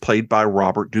 Watson is played by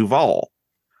Robert Duvall,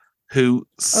 who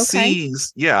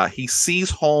sees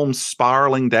Holmes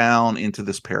spiraling down into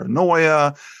this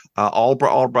paranoia, all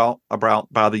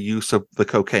about by the use of the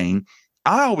cocaine.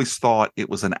 I always thought it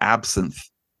was an absinthe,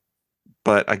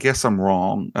 but I guess I'm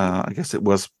wrong. I guess it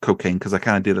was cocaine because I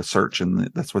kind of did a search and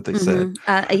that's what they said.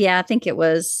 Yeah, I think it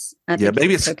was.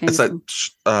 Maybe it's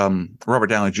that Robert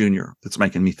Downey Jr. that's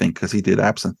making me think because he did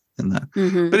absinthe in that.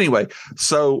 But anyway,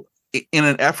 so in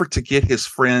an effort to get his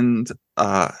friend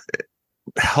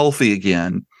healthy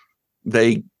again,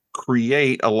 they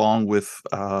create, along with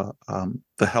the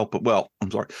help of,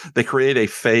 they create a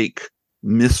fake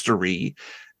mystery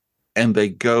and they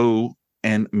go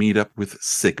and meet up with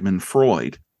Sigmund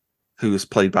Freud, who is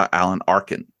played by Alan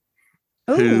Arkin.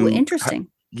 Oh, interesting.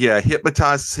 Yeah,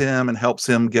 hypnotizes him and helps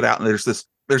him get out. And there's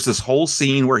this whole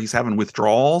scene where he's having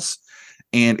withdrawals,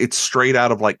 and it's straight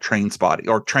out of like Trainspotting,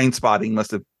 or Trainspotting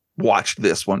must have watched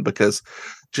this one because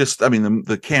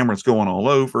the camera's going all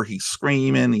over. He's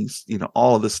screaming, he's,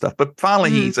 all of this stuff. But finally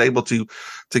he's able to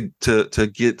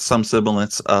get some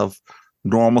semblance of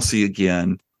normalcy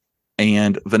again.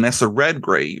 And Vanessa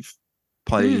Redgrave,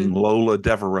 playing Lola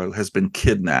Devereaux, has been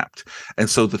kidnapped. And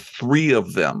so the three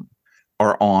of them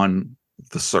are on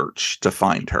the search to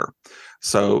find her.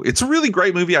 So it's a really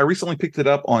great movie. I recently picked it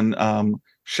up on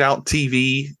Shout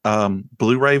TV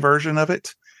Blu-ray version of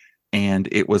it, and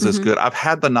it was as good. I've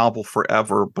had the novel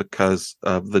forever because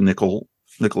of the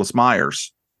Nicholas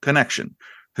Myers connection,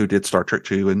 who did Star Trek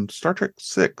 2 and Star Trek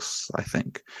 6, I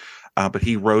think. But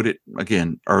he wrote it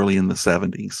again early in the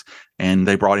 70s, and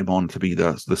they brought him on to be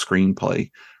the screenplay,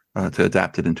 to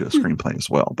adapt it into a screenplay as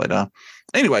well. But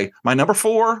anyway, my number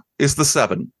 4 is the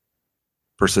 7%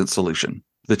 solution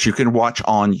that you can watch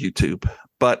on YouTube.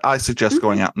 But I suggest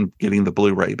going out and getting the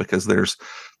Blu-ray because there's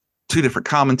 2 different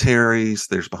commentaries,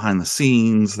 there's behind the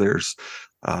scenes, there's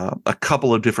a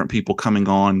couple of different people coming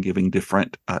on giving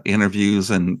different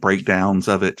interviews and breakdowns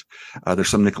of it. There's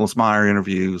some Nicholas Meyer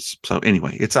interviews. So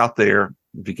anyway, it's out there.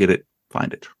 If you get it,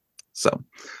 find it. So,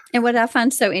 and what I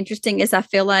find so interesting is I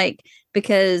feel like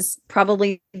because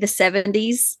probably the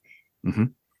 70s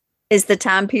is the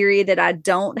time period that I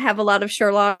don't have a lot of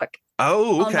Sherlock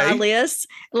on my list.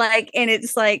 And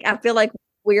it's like I feel like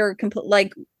we're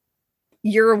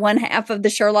you're one half of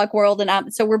the Sherlock world,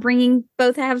 and so we're bringing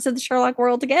both halves of the Sherlock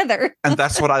world together. And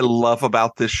that's what I love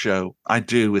about this show. I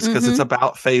do, is because it's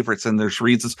about favorites, and there's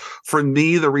reasons. For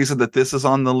me, the reason that this is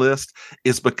on the list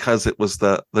is because it was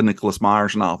the Nicholas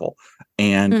Myers novel,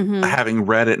 and having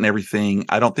read it and everything,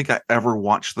 I don't think I ever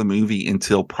watched the movie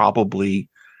until probably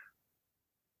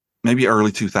maybe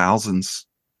early 2000s.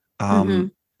 And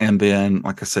then,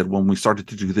 like I said, when we started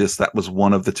to do this, that was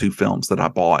one of the 2 films that I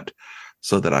bought,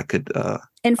 so that I could.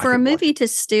 And for a movie to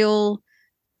still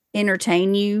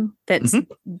entertain you, that's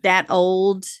that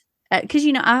old, because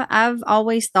I've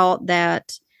always thought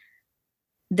that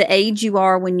the age you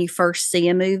are when you first see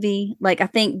a movie, like I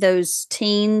think those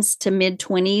teens to mid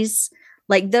 20s,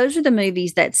 like those are the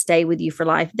movies that stay with you for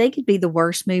life. They could be the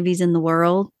worst movies in the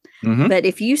world, but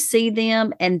if you see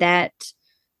them and that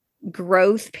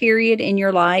growth period in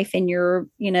your life, and you're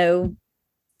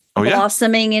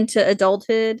blossoming into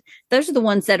adulthood, those are the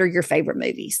ones that are your favorite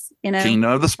movies. King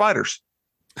of the Spiders.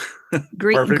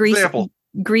 Perfect example.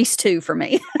 Grease 2 for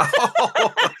me.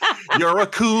 Oh, you're a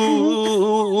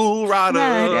cool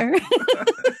rider.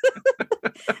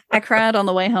 I cried on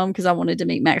the way home because I wanted to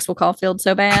meet Maxwell Caulfield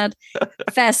so bad.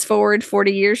 Fast forward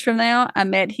 40 years from now, I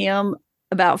met him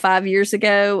about 5 years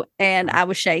ago, and I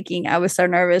was shaking. I was so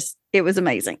nervous. It was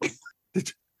amazing.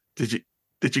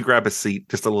 Did you grab a seat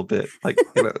just a little bit?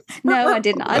 No, I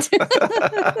did not.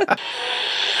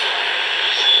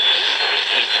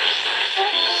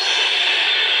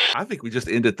 I think we just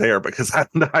end it there because I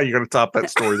don't know how you're going to top that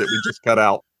story that we just cut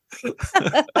out.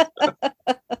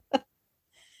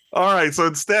 All right. So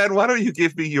instead, why don't you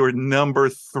give me your number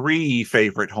 3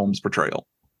 favorite Holmes portrayal?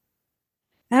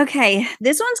 Okay,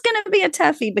 this one's going to be a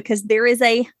toughie because there is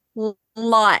a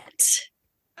lot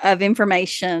of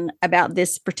information about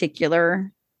this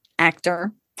particular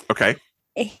actor. Okay.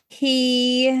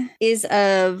 He is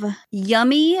of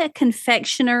yummy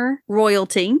confectioner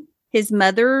royalty. His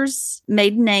mother's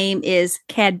maiden name is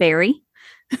Cadbury.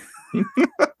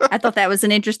 I thought that was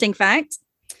an interesting fact.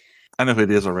 I know who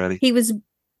it is already. He was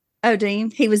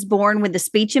born with a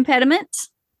speech impediment.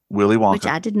 Willy Wonka. Which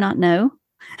I did not know.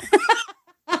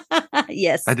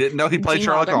 Yes. I didn't know he played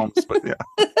Sherlock Holmes, but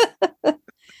yeah.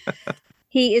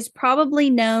 He is probably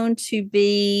known to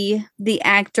be the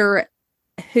actor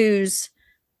whose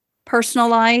personal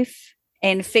life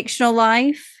and fictional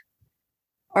life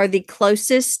are the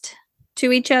closest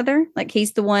to each other. Like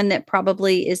he's the one that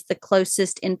probably is the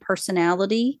closest in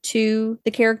personality to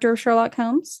the character of Sherlock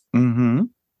Holmes. Mm-hmm.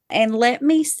 And let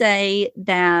me say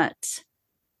that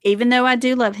even though I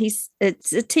do love it's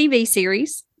a TV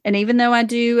series, and even though I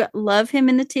do love him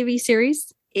in the TV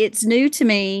series, it's new to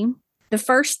me. The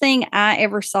first thing I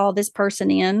ever saw this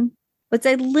person in was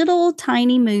a little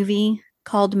tiny movie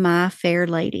called My Fair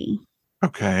Lady.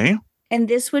 Okay. And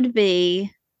this would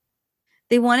be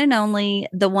the one and only,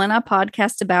 the one I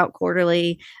podcast about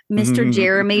quarterly, Mr.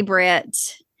 Jeremy Brett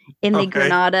in the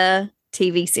Granada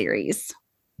TV series.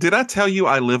 Did I tell you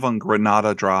I live on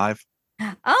Granada Drive?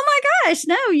 Oh my gosh.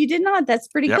 No, you did not. That's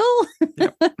pretty cool.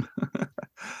 Yep.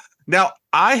 Now,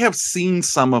 I have seen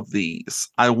some of these.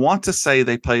 I want to say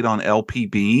they played on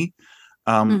LPB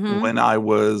when I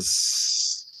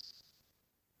was,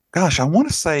 gosh, I want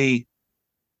to say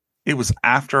it was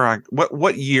after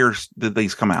what years did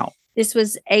these come out? This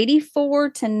was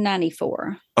 84 to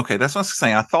 94. Okay, that's what I was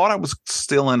saying. I thought I was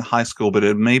still in high school, but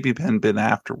it maybe been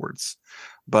afterwards.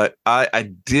 But I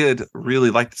did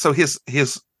really like. So his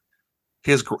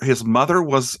mother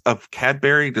was of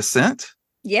Cadbury descent.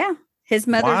 Yeah, his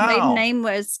mother's maiden name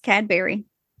was Cadbury.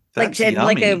 That's like yummy.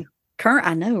 Like a current.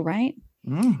 I know, right?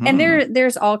 Mm-hmm. And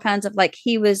there's all kinds of like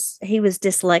he was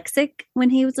dyslexic when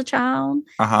he was a child.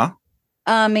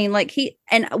 I mean, like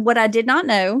and what I did not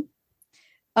know.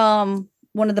 One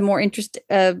of the more interesting,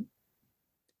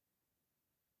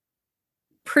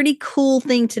 pretty cool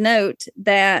thing to note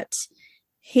that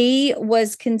he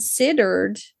was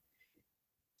considered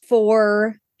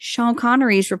for Sean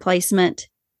Connery's replacement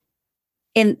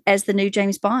as the new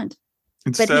James Bond.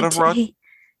 Instead of Lazenby.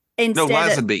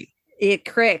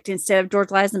 Correct. Instead of George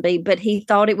Lazenby, but he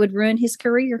thought it would ruin his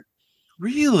career.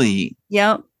 Really?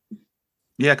 Yep.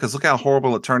 Yeah, because look how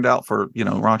horrible it turned out for,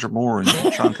 Roger Moore and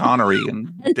Sean Connery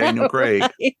and Daniel Craig.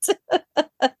 Right?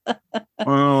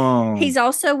 Oh. He's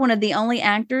also one of the only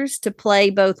actors to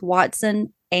play both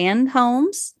Watson and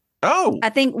Holmes. Oh. I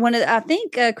think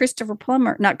Christopher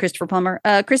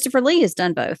Lee has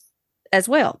done both as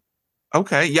well.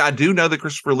 Okay. Yeah, I do know that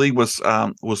Christopher Lee was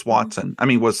Watson. I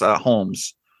mean, was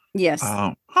Holmes. Yes.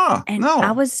 And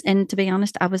to be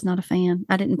honest, I was not a fan.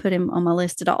 I didn't put him on my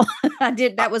list at all.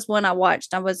 That was one I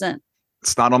watched. I wasn't.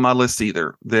 It's not on my list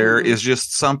either. There is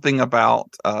just something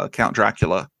about Count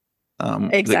Dracula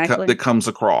exactly that comes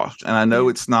across. And I know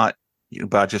it's not,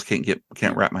 but I just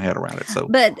can't wrap my head around it. So,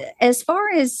 but as far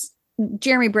as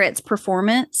Jeremy Brett's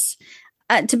performance,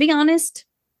 to be honest,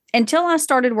 until I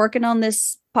started working on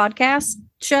this podcast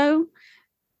show,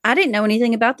 I didn't know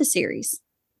anything about the series.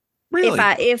 Really?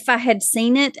 If I had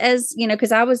seen it as, because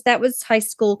that was high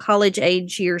school, college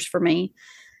age years for me.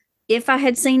 If I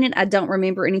had seen it, I don't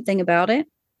remember anything about it.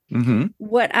 Mm-hmm.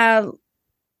 What I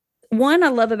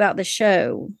love about the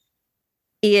show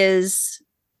is,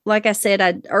 like I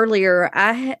said earlier,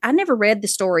 I never read the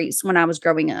stories when I was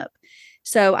growing up.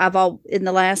 So in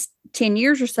the last 10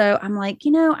 years or so, I'm like,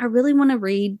 I really want to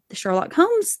read the Sherlock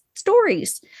Holmes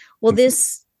stories. Well,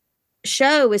 this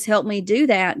show has helped me do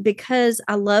that because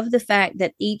I love the fact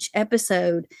that each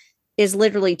episode is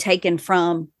literally taken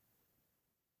from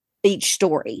each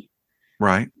story.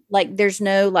 Right. Like there's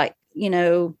no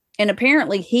and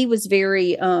apparently he was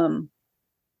very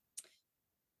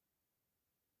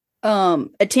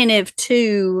attentive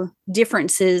to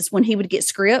differences when he would get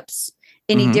scripts,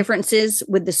 any differences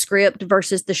with the script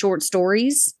versus the short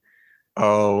stories.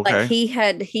 Oh, okay. Like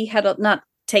he had not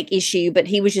take issue, but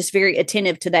he was just very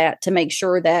attentive to that to make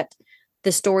sure that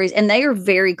the stories, and they are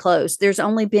very close. There's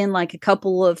only been like a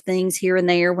couple of things here and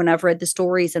there when I've read the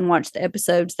stories and watched the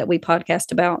episodes that we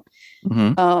podcast about,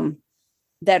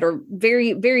 that are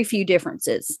very, very few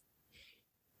differences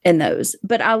in those.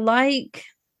 But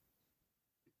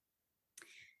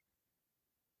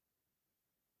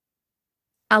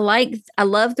I I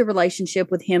love the relationship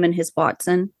with him and his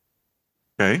Watson.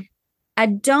 Okay. I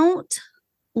don't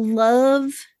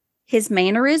love his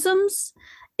mannerisms.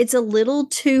 It's a little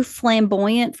too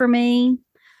flamboyant for me,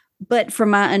 but from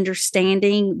my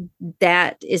understanding,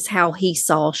 that is how he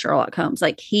saw Sherlock Holmes.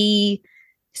 Like, he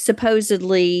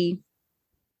supposedly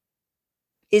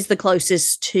is the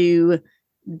closest to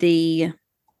the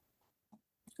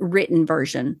written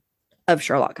version of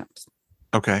Sherlock Holmes.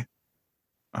 Okay.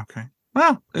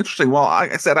 Well, interesting. Well,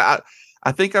 like I said,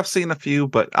 I think I've seen a few,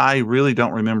 but I really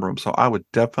don't remember them. So I would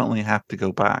definitely have to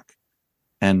go back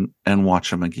and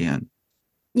watch them again.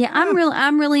 Yeah,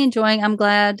 I'm really enjoying. I'm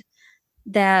glad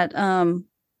that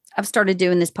I've started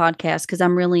doing this podcast because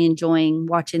I'm really enjoying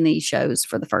watching these shows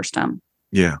for the first time.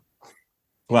 Yeah.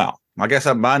 Well, I guess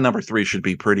my number 3 should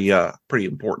be pretty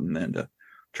important then to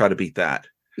try to beat that.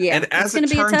 Yeah, and as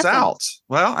it turns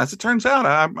out,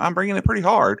 I'm bringing it pretty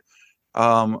hard.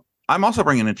 I'm also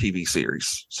bringing a TV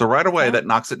series, so right away that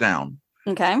knocks it down.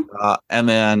 Okay. And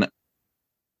then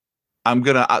I'm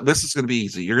gonna. This is gonna be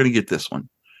easy. You're gonna get this one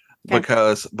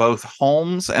because both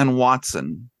Holmes and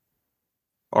Watson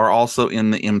are also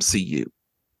in the MCU.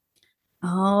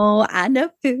 Oh, I know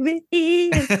who it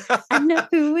is. I know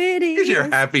who it is. Here's your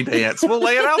happy dance. We'll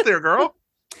lay it out there, girl.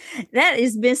 That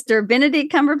is Mr.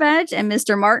 Benedict Cumberbatch and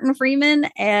Mr. Martin Freeman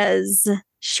as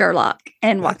Sherlock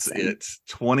and Watson. That's it.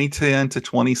 2010 to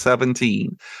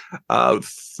 2017.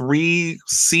 3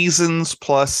 seasons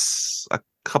plus a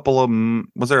couple of,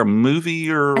 was there a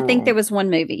movie or? I think there was one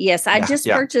movie. Yes. I just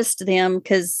purchased them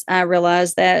because I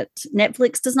realized that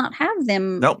Netflix does not have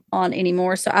them on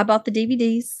anymore. So I bought the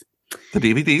DVDs.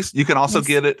 You can also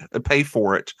get it, pay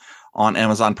for it on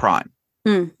Amazon Prime.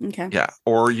 Okay. Yeah.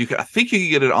 Or I think you can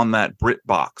get it on that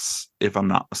BritBox, if I'm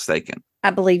not mistaken.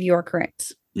 I believe you are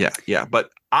correct. Yeah.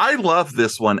 But I love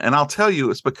this one. And I'll tell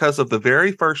you, it's because of the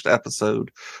very first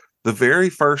episode, the very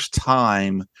first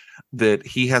time that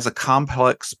he has a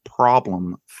complex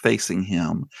problem facing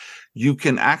him. You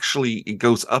can actually, it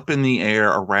goes up in the air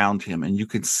around him and you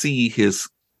can see his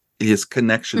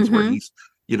connections where he's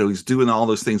doing all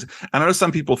those things. I know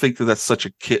some people think that that's such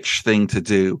a kitsch thing to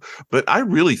do, but I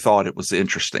really thought it was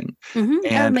interesting.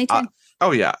 And me too.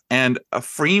 And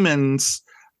Freeman's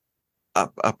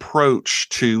approach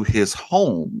to his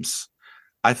Holmes,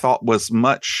 I thought was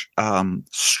much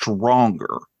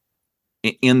stronger.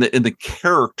 In the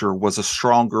character was a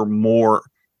stronger, more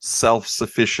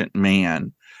self-sufficient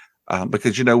man,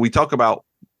 because we talk about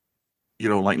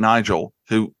like Nigel,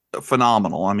 who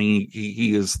phenomenal. I mean,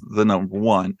 he is the number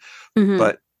one.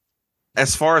 But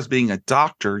as far as being a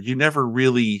doctor, you never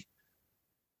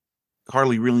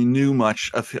hardly really knew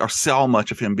much of or saw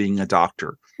much of him being a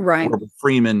doctor. Right. Where with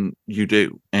Freeman, you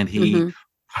do, and he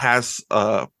has.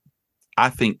 I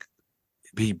think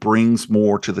he brings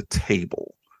more to the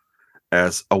table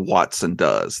as a Watson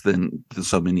does than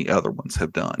so many other ones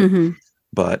have done.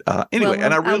 But anyway,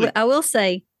 and I will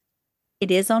say,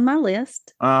 it is on my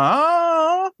list.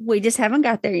 We just haven't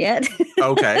got there yet.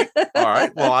 Okay. All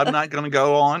right. Well, I'm not going to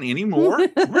go on anymore.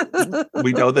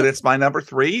 We know that it's my number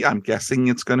 3. I'm guessing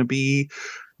it's going to be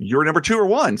your number 2 or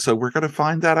 1. So we're going to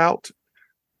find that out.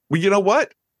 Well, you know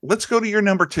what? Let's go to your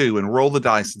number 2 and roll the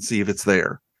dice and see if it's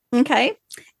there. Okay.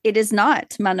 It is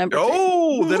not my number 2.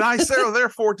 Oh, then I say,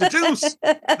 therefore, deduce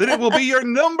that it will be your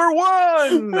number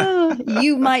 1.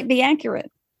 You might be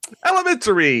accurate.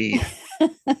 Elementary.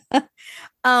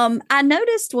 I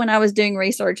noticed when I was doing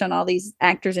research on all these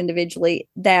actors individually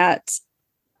that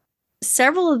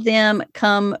several of them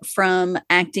come from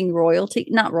acting lineage,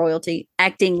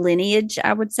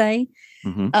 I would say.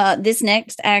 This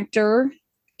next actor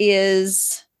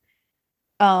is,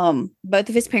 both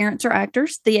of his parents are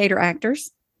actors, theater actors.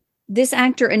 This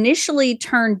actor initially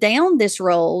turned down this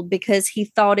role because he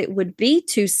thought it would be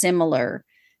too similar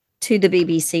to the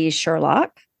BBC's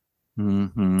Sherlock.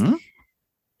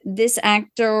 This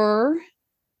actor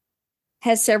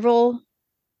has several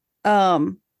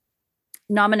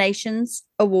nominations,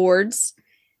 awards,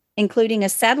 including a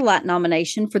satellite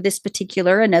nomination for this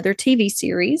particular another TV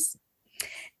series.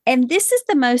 And this is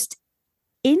the most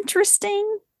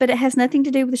interesting, but it has nothing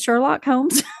to do with Sherlock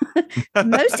Holmes.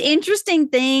 Most interesting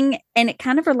thing, and it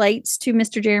kind of relates to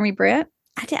Mr. Jeremy Brett.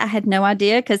 I had no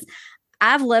idea because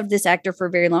I've loved this actor for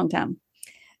a very long time.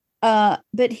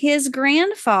 But his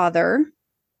grandfather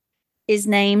is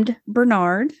named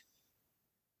Bernard.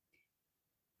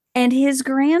 And his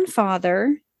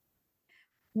grandfather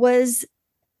was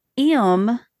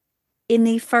M in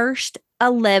the first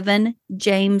 11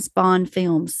 James Bond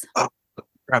films. Oh,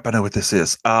 crap. I know what this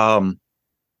is.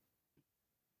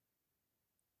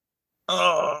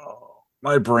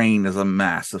 My brain is a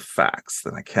mass of facts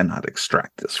that I cannot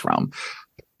extract this from.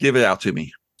 Give it out to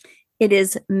me. It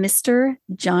is Mr.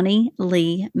 Johnny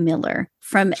Lee Miller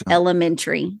from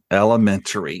Elementary.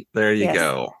 Elementary. There you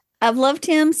go. I've loved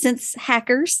him since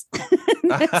Hackers.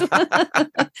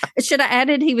 Should I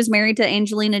added he was married to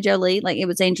Angelina Jolie? Like it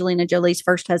was Angelina Jolie's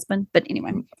first husband. But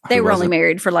anyway, they were only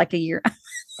married for like a year.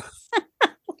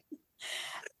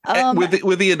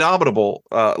 With the indomitable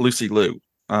Lucy Liu.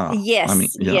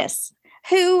 Yes. Yes.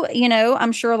 Who,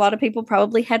 I'm sure a lot of people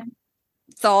probably had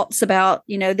thoughts about,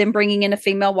 them bringing in a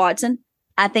female Watson.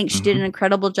 I think she did an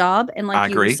incredible job. And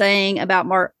like you were saying about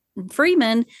Mark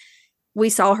Freeman, we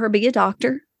saw her be a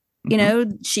doctor.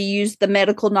 She used the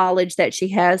medical knowledge that she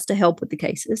has to help with the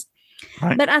cases.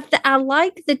 Right. But I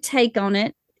like the take on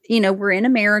it. We're in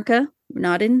America. We're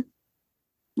not in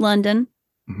London.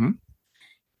 Mm-hmm.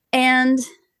 And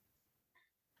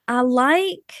I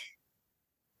like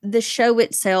the show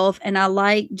itself, and I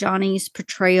like Johnny's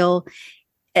portrayal.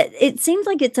 It seems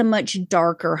like it's a much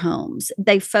darker Holmes.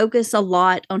 They focus a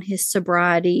lot on his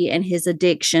sobriety and his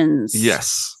addictions.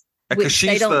 Yes. Because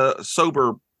she's the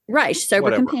sober. Right. Sober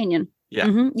whatever. Companion. Yeah.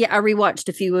 Mm-hmm. Yeah. I rewatched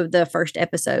a few of the first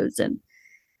episodes and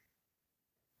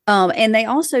they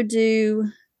also do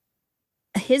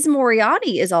his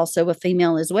Moriarty is also a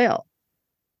female as well.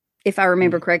 If I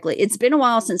remember correctly. It's been a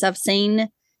while since I've seen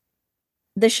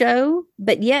the show,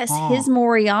 but yes, his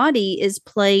Moriarty is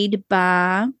played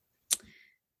by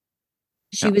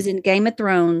she was in Game of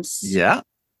Thrones. Yeah.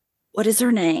 What is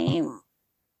her name?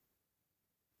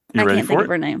 I can't think of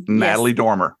her name. Natalie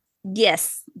Dormer.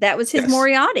 Yes, that was his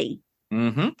Moriarty.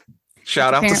 Mm-hmm.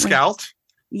 Shout out to Scout.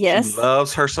 Yes. She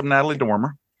loves her some Natalie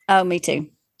Dormer. Oh, me too.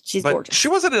 She's gorgeous. She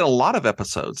wasn't in a lot of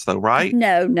episodes though, right?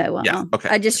 No. Yeah. Okay.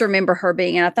 I just remember her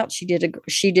being, and I thought she did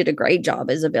a great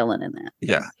job as a villain in that.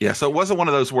 Yeah. Yeah. So it wasn't one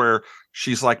of those where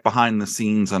she's like behind the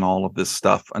scenes and all of this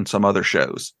stuff and some other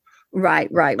shows.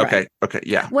 Right. Okay.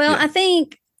 Yeah. Well, yeah. I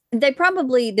think there's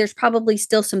probably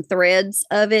still some threads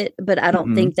of it, but I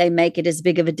don't think they make it as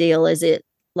big of a deal as it,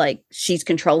 like she's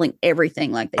controlling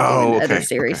everything like they do in other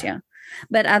series. Okay. Yeah.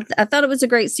 But I thought it was a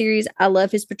great series. I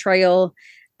love his portrayal.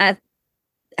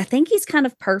 I think he's kind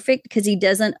of perfect because he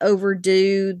doesn't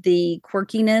overdo the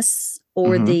quirkiness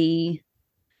or the,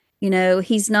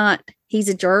 he's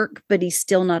a jerk, but he's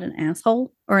still not an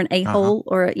asshole or an a-hole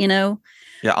or, Yeah,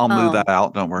 I'll move that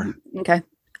out. Don't worry. Okay.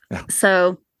 Yeah.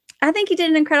 So I think he did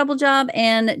an incredible job,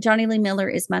 and Johnny Lee Miller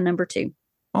is my number 2.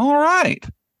 All right.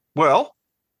 Well,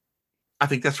 I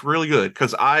think that's really good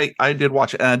because I did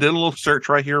watch it, and I did a little search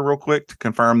right here real quick to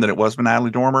confirm that it was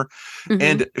Natalie Dormer. Mm-hmm.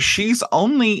 And she's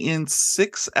only in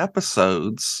 6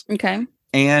 episodes. Okay.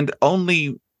 And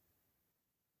only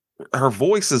her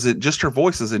voice is in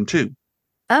 2.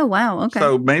 Oh, wow. Okay.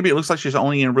 So maybe it looks like she's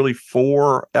only in really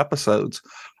 4 episodes.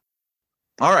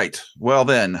 All right. Well,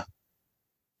 then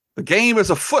the game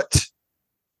is afoot.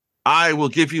 I will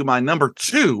give you my number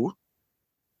 2,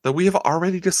 though we have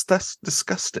already discussed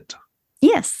it.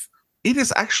 Yes. It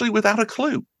is actually Without a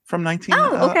Clue from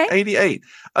 1988.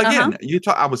 Again,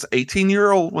 I was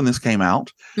 18-year-old when this came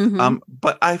out,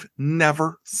 but I've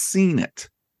never seen it.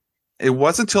 It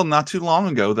wasn't until not too long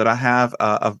ago that I have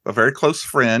a very close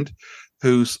friend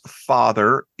whose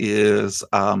father is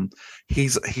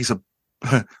he's a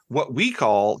what we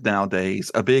call nowadays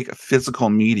a big physical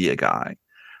media guy,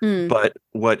 but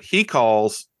what he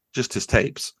calls just his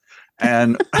tapes.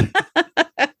 And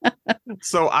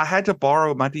so I had to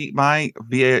borrow my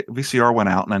VCR went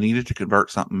out and I needed to convert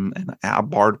something, and I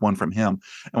borrowed one from him.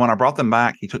 And when I brought them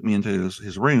back, he took me into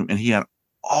his room, and he had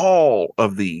all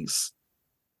of these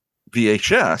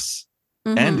VHS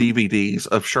and DVDs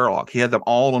of Sherlock. He had them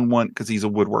all in one because he's a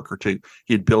woodworker too.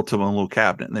 He had built them in a little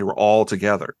cabinet, and they were all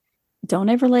together. Don't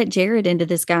ever let Jared into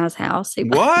this guy's house.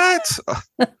 What?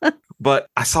 But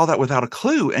I saw that Without a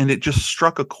Clue, and it just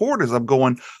struck a chord as I'm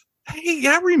going, hey,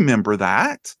 I remember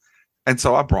that. And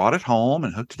so I brought it home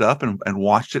and hooked it up and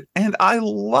watched it, and I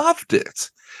loved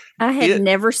it. I had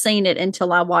never seen it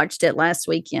until I watched it last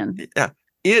weekend. Yeah,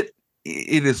 it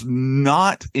is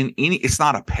not it's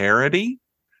not a parody.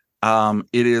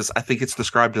 It is, I think it's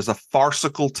described as a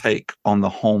farcical take on the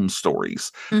Holmes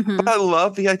stories. But I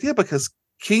love the idea because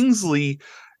Kingsley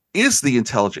is the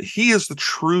intelligent. He is the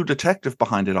true detective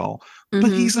behind it all,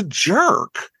 but he's a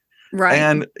jerk. Right.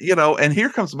 And, and here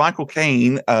comes Michael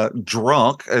Caine,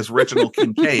 drunk as Reginald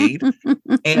Kincaid.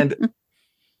 And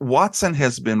Watson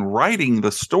has been writing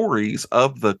the stories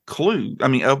of the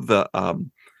of the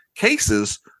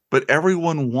cases, but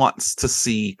everyone wants to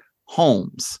see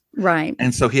Holmes. Right.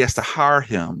 And so he has to hire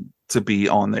him to be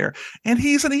on there. And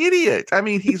he's an idiot. I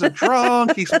mean, he's a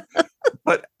drunk.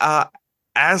 But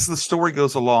as the story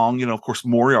goes along, of course,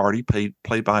 Moriarty,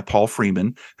 played by Paul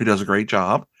Freeman, who does a great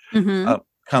job,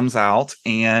 comes out,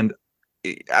 and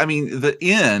I mean, the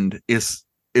end is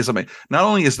amazing. Not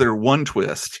only is there one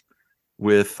twist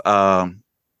with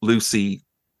Lucy,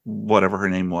 whatever her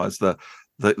name was, the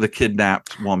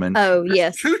kidnapped woman. Oh,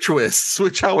 yes. Two twists,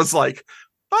 which I was like,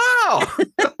 oh,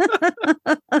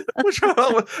 which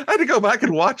I had to go back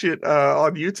and watch it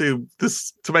on YouTube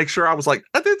just to make sure I was like,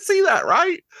 I did see that,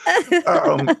 right?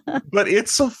 But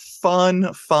it's a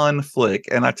fun flick.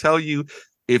 And I tell you,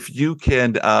 if you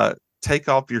can take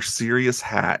off your serious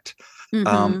hat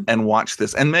and watch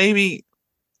this, and maybe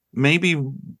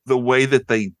the way that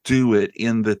they do it,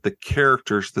 in that the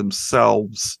characters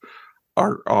themselves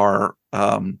are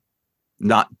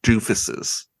not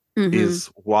doofuses, is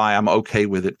why I'm okay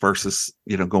with it versus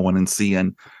going and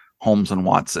seeing Holmes and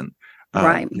Watson.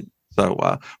 Right. So,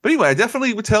 but anyway, I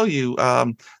definitely would tell you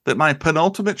that my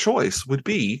penultimate choice would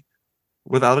be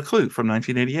Without a Clue from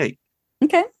 1988.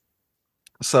 Okay.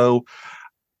 So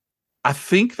I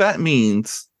think that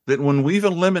means that when we've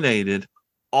eliminated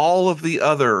all of the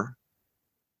other,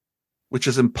 which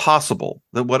is impossible,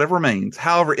 that whatever remains,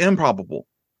 however improbable,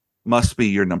 must be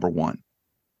your number one.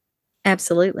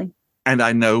 Absolutely. And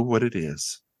I know what it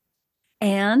is.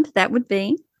 And that would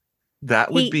be? I'm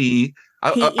going to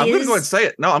go ahead and say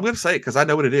it. No, I'm going to say it because I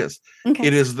know what it is. Okay.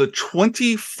 It is the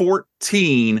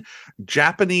 2014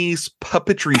 Japanese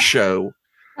puppetry show,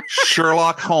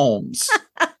 Sherlock Holmes,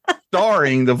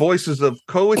 starring the voices of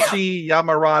Koichi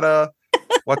Yamarada,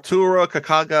 Wataru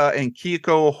Kakaga, and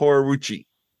Kiyoko Horiguchi.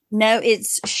 No,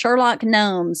 it's Sherlock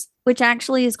Gnomes, which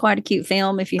actually is quite a cute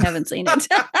film if you haven't seen it.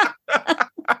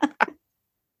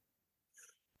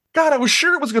 God, I was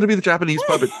sure it was going to be the Japanese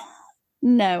puppet.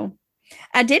 No.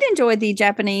 I did enjoy the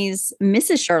Japanese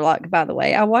Mrs. Sherlock, by the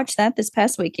way. I watched that this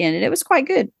past weekend, and it was quite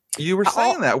good. You were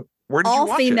saying that. Where did you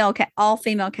watch it? All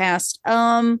female cast.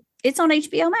 It's on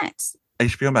HBO Max.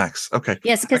 HBO Max. Okay.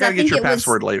 Yes, because I gotta get your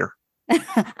password later.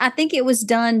 I think it was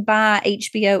done by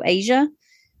HBO Asia.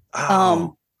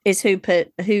 Oh. Is who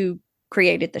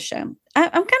created the show.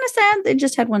 I'm kind of sad they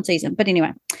just had one season, but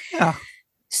anyway. Yeah.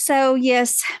 So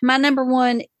yes, my number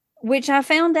one, which I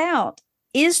found out,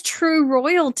 is true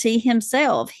royalty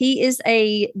himself. He is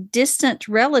a distant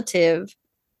relative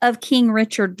of King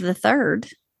Richard III.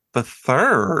 The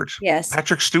third? Yes.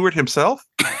 Patrick Stewart himself?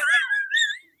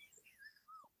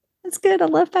 That's good. I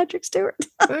love Patrick Stewart.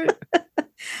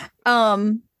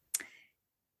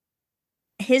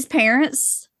 His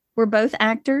parents were both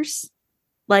actors,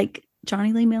 like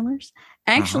Johnny Lee Miller's.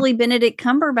 Actually, Benedict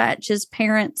Cumberbatch's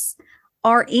parents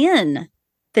are in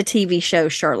the TV show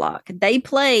Sherlock. They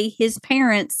play his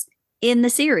parents in the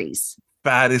series.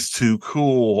 That is too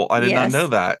cool. I did not know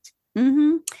that.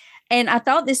 Mm-hmm. And I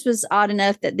thought this was odd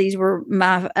enough that these were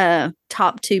my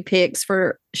top two picks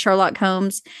for Sherlock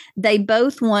Holmes. They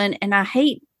both won, and I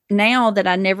hate now that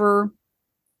I never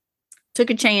took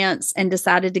a chance and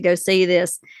decided to go see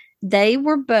this. They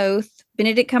were both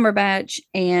Benedict Cumberbatch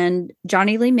and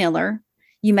Johnny Lee Miller.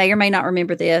 You may or may not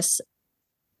remember this.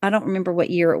 I don't remember what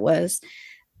year it was.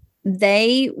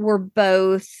 They were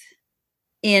both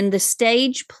in the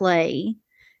stage play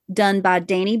done by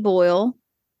Danny Boyle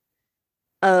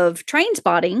of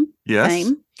Trainspotting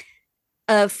fame,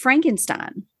 of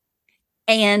Frankenstein.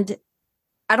 And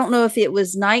I don't know if it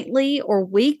was nightly or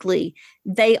weekly,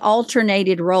 they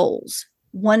alternated roles.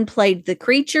 One played the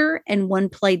creature and one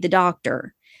played the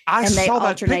doctor. I saw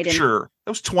that picture.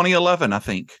 That was 2011, I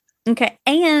think. Okay.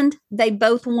 And they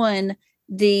both won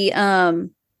the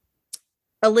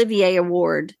Olivier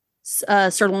Award,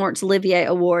 Sir Laurence Olivier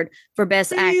Award for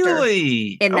Best Actor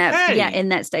in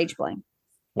that stage play.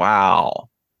 Wow.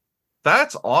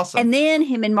 That's awesome. And then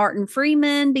him and Martin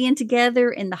Freeman being together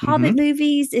in the Hobbit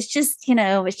movies. It's just,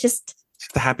 it's just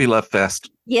the happy love fest.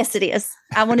 Yes, it is.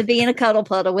 I want to be in a cuddle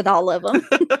puddle with all of them.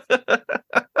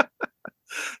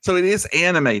 So it is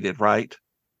animated, right?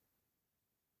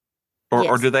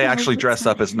 Or do they actually dress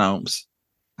up as gnomes?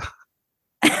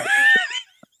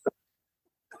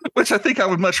 Which I think I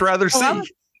would much rather see. I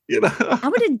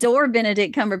would adore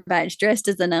Benedict Cumberbatch dressed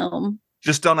as a gnome.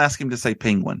 Just don't ask him to say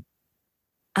penguin.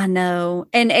 I know.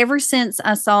 And ever since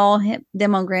I saw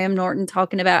them on Graham Norton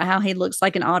talking about how he looks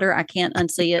like an otter, I can't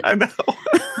unsee it. I know.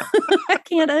 I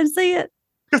can't unsee it.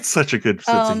 It's such a good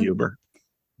sense of humor.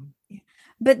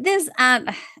 But this,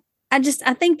 I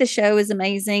think the show is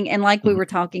amazing. And like we were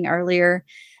talking earlier,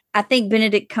 I think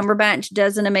Benedict Cumberbatch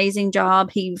does an amazing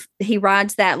job. He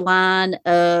rides that line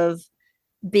of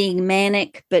being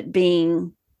manic, but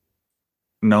being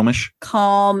gnomish,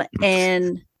 calm,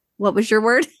 and what was your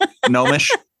word?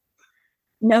 Gnomish.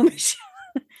 Gnomish.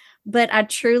 But I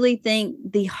truly think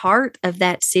the heart of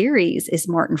that series is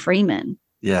Martin Freeman.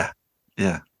 Yeah.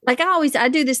 Yeah. Like I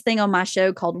do this thing on my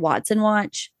show called Watson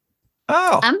Watch.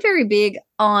 Oh, I'm very big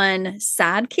on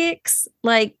sidekicks.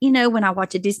 Like, when I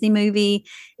watch a Disney movie,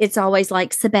 it's always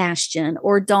like Sebastian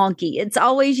or Donkey. It's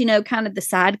always, kind of the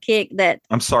sidekick that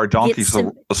I'm sorry. Donkey's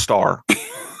a star.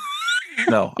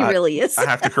 No, he really is. I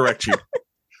have to correct you.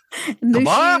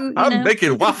 Mushu, I'm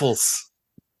making waffles.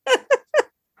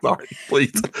 Sorry,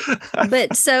 please.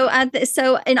 But so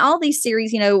in all these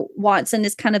series, Watson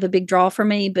is kind of a big draw for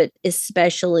me, but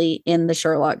especially in the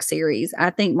Sherlock series, I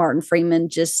think Martin Freeman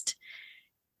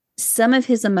some of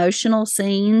his emotional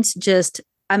scenes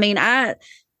I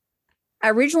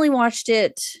originally watched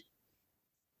it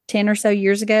 10 or so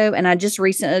years ago, and I just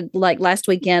recently, like last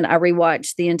weekend, I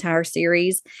rewatched the entire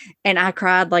series, and I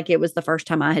cried like it was the first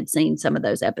time I had seen some of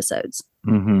those episodes.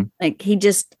 Mm-hmm. Like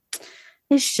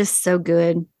it's just so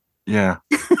good. Yeah.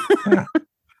 Yeah.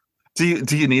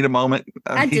 Do you need a moment?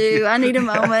 I do. I need a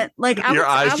moment. Like your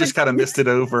eyes just kind of missed it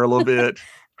over a little bit.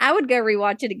 I would go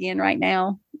rewatch it again right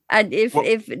now.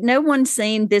 If no one's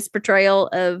seen this portrayal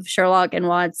of Sherlock and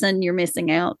Watson, you're missing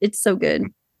out. It's so good.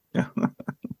 Yeah.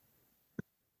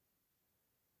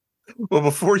 Well,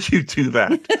 before you do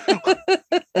that,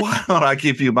 why don't I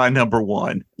give you my number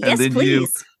one? Yes, and then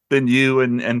please. you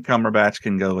and Cumberbatch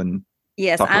can go and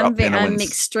yes, I'm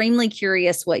extremely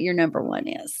curious what your number one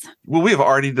is. Well, we have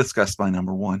already discussed my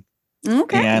number one.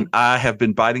 Okay. And I have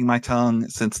been biting my tongue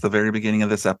since the very beginning of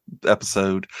this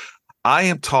episode. I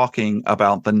am talking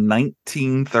about the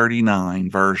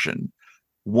 1939 version,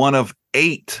 one of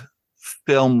 8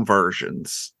 film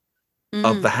versions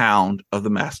of The Hound of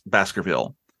the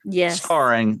Baskerville. Yes.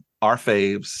 Starring our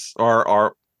faves,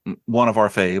 or one of our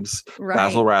faves, right.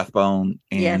 Basil Rathbone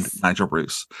and Nigel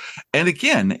Bruce. And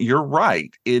again, you're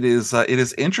right. It is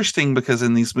interesting because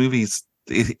in these movies,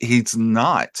 he's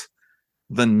not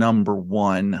the number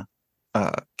one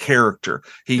character.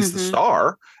 He's the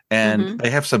star, and they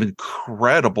have some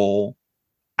incredible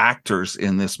actors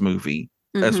in this movie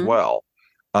as well.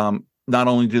 Not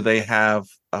only do they have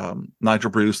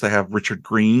Nigel Bruce, they have Richard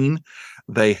Green,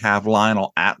 they have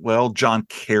Lionel Atwell, John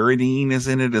Carradine is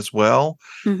in it as well.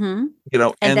 And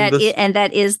that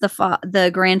is the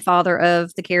grandfather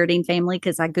of the Carradine family,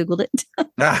 because I googled it.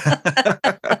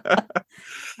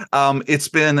 It's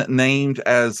been named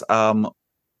as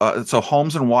so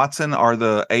Holmes and Watson are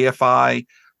the AFI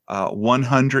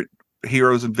 100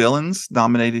 Heroes and Villains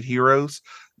nominated heroes.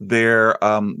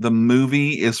 The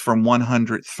movie is from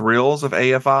 100 Thrills of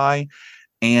AFI,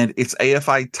 and it's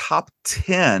AFI top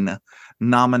 10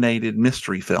 nominated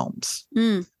mystery films.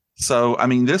 So, I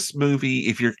mean, this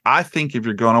movie, I think if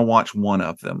you're going to watch one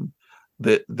of them,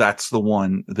 that's the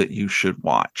one that you should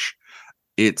watch.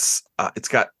 It's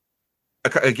got,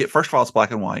 first of all, it's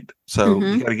black and white, so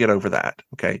you got to get over that.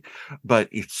 Okay. But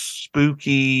it's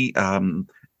spooky.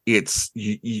 It's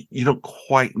you don't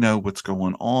quite know what's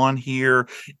going on here.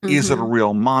 Is it a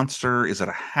real monster? Is it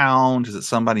a hound? Is it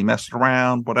somebody messing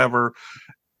around? Whatever.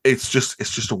 It's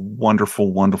just a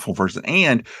wonderful, wonderful version,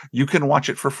 and you can watch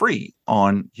it for free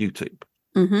on YouTube.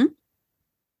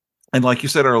 And like you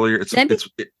said earlier,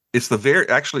 it's the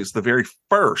very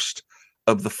first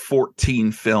of the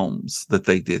 14 films that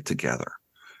they did together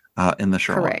in the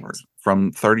Sherlock version,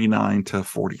 from 39 to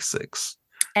 46.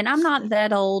 And I'm not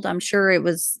that old. I'm sure it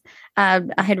was, I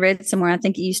had read somewhere, I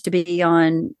think it used to be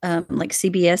on like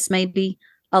CBS, maybe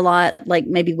a lot, like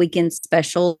maybe weekend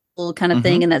special kind of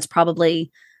thing. And that's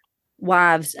probably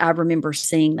why I remember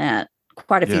seeing that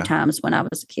quite a few times when I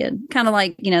was a kid. Kind of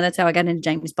like, that's how I got into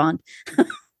James Bond.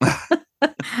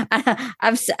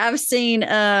 I've seen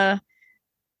Live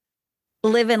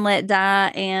and Let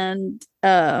Die and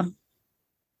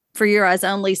For Your Eyes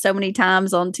Only so many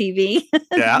times on TV.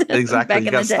 Yeah, exactly. Back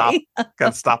you in the day.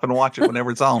 Got to stop and watch it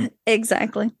whenever it's on.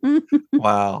 Exactly.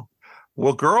 Wow.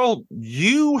 Well, girl,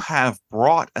 you have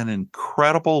brought an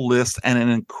incredible list and an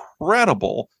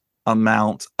incredible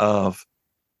amount of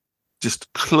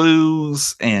just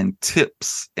clues and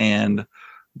tips and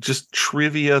just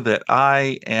trivia that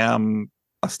I am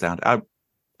astounded. I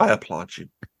applaud you.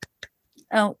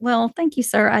 Oh, well, thank you,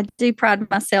 sir. I do pride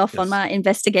myself on my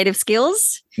investigative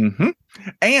skills.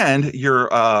 And your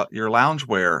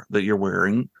loungewear that you're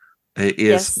wearing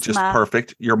is just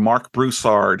perfect. Your Mark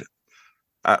Broussard.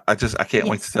 I can't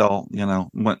wait to tell,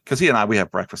 because he and I, we have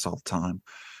breakfast all the time,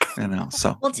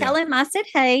 so. Well, tell him I said,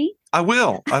 hey. I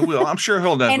will. I'm sure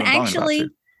he'll know. And actually,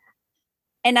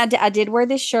 and I did wear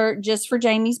this shirt just for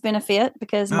Jamie's benefit,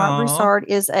 because Mark Broussard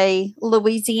is a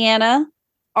Louisiana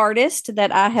artist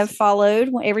that I have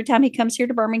followed. Every time he comes here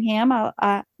to Birmingham,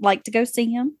 I like to go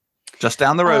see him. Just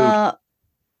down the road.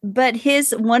 But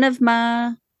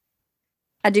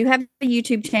I do have a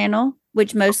YouTube channel,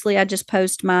 which mostly I just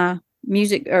post my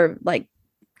music or like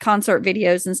concert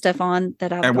videos and stuff on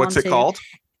that I've And gone what's it to. called?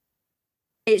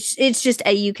 It's just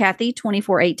AU Kathy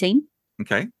 2418.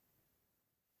 Okay.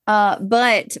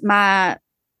 But my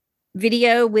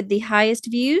video with the highest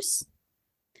views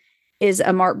is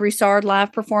a Mark Broussard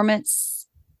live performance.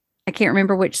 I can't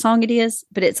remember which song it is,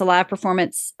 but it's a live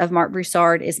performance of Mark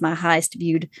Broussard. Is my highest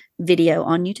viewed video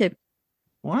on YouTube.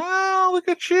 Wow, look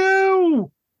at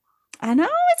you. I know,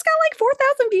 it's got like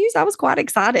 4,000 views. I was quite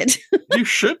excited. You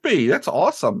should be. That's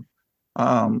awesome.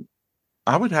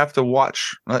 I would have to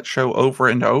watch that show over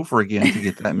and over again to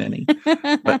get that many.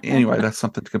 But anyway, that's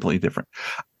something completely different.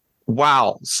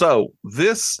 Wow. So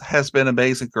this has been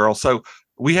amazing, girl. So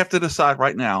we have to decide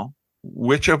right now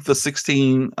which of the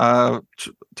 16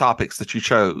 topics that you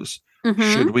chose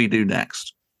should we do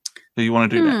next. Who you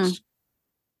want to do next?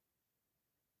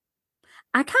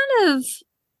 I'm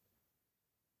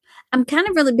kind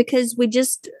of really, because we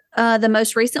just, the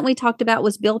most recent we talked about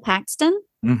was Bill Paxton.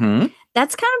 Mm-hmm.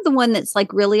 That's kind of the one that's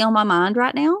like really on my mind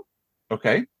right now.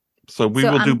 Okay. So we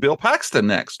will do Bill Paxton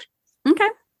next. Okay.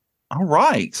 All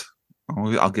right.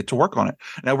 I'll get to work on it.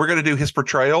 Now we're going to do his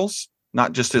portrayals,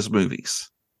 not just his movies.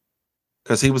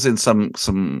 Because he was in some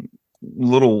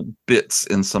little bits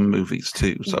in some movies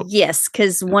too. So yes,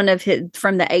 because one of his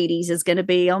from the 80s is going to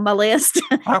be on my list.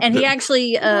 And he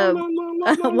actually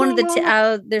one of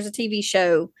the there's a TV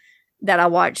show that I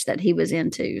watched that he was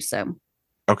into. So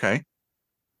okay.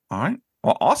 All right.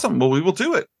 Well, awesome. Well, we will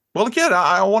do it. Well, again,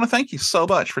 I want to thank you so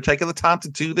much for taking the time to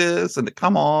do this and to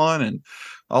come on and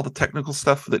all the technical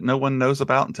stuff that no one knows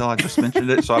about until I just mentioned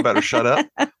it. So I better shut up.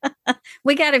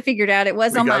 We got it figured out. It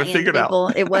was on my end, people.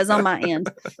 It was on my end.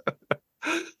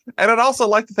 And I'd also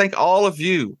like to thank all of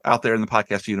you out there in the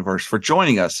podcast universe for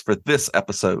joining us for this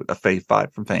episode of Fave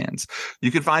 5 from Fans.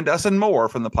 You can find us and more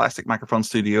from the Plastic Microphone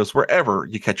Studios wherever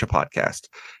you catch a podcast.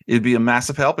 It'd be a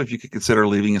massive help if you could consider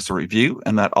leaving us a review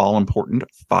and that all-important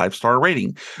 5-star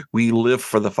rating. We live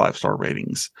for the 5-star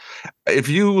ratings. If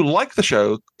you like the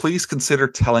show, please consider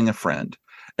telling a friend.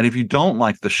 And if you don't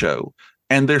like the show,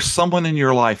 and there's someone in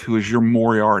your life who is your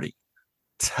Moriarty,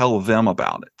 tell them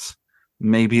about it.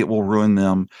 Maybe it will ruin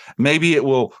them. Maybe it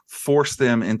will force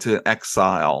them into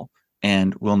exile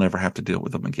and we'll never have to deal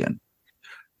with them again.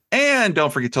 And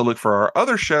don't forget to look for our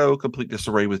other show, Complete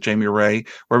Disarray with Jamie Ray,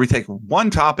 where we take one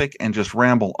topic and just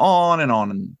ramble on and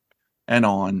on and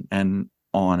on and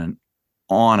on and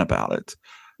on about it.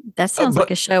 That sounds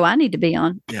like a show I need to be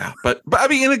on. Yeah, but I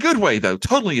mean, in a good way, though.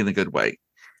 Totally in a good way.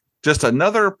 Just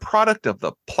another product of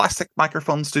the Plastic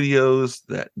Microphone Studios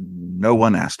that no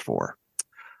one asked for.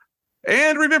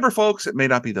 And remember, folks, it may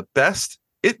not be the best.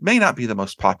 It may not be the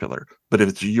most popular. But if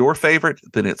it's your favorite,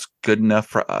 then it's good enough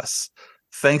for us.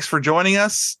 Thanks for joining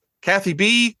us. Kathy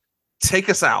B., take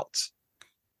us out.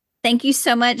 Thank you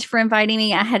so much for inviting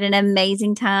me. I had an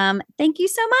amazing time. Thank you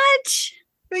so much.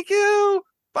 Thank you.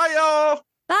 Bye, y'all.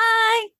 Bye.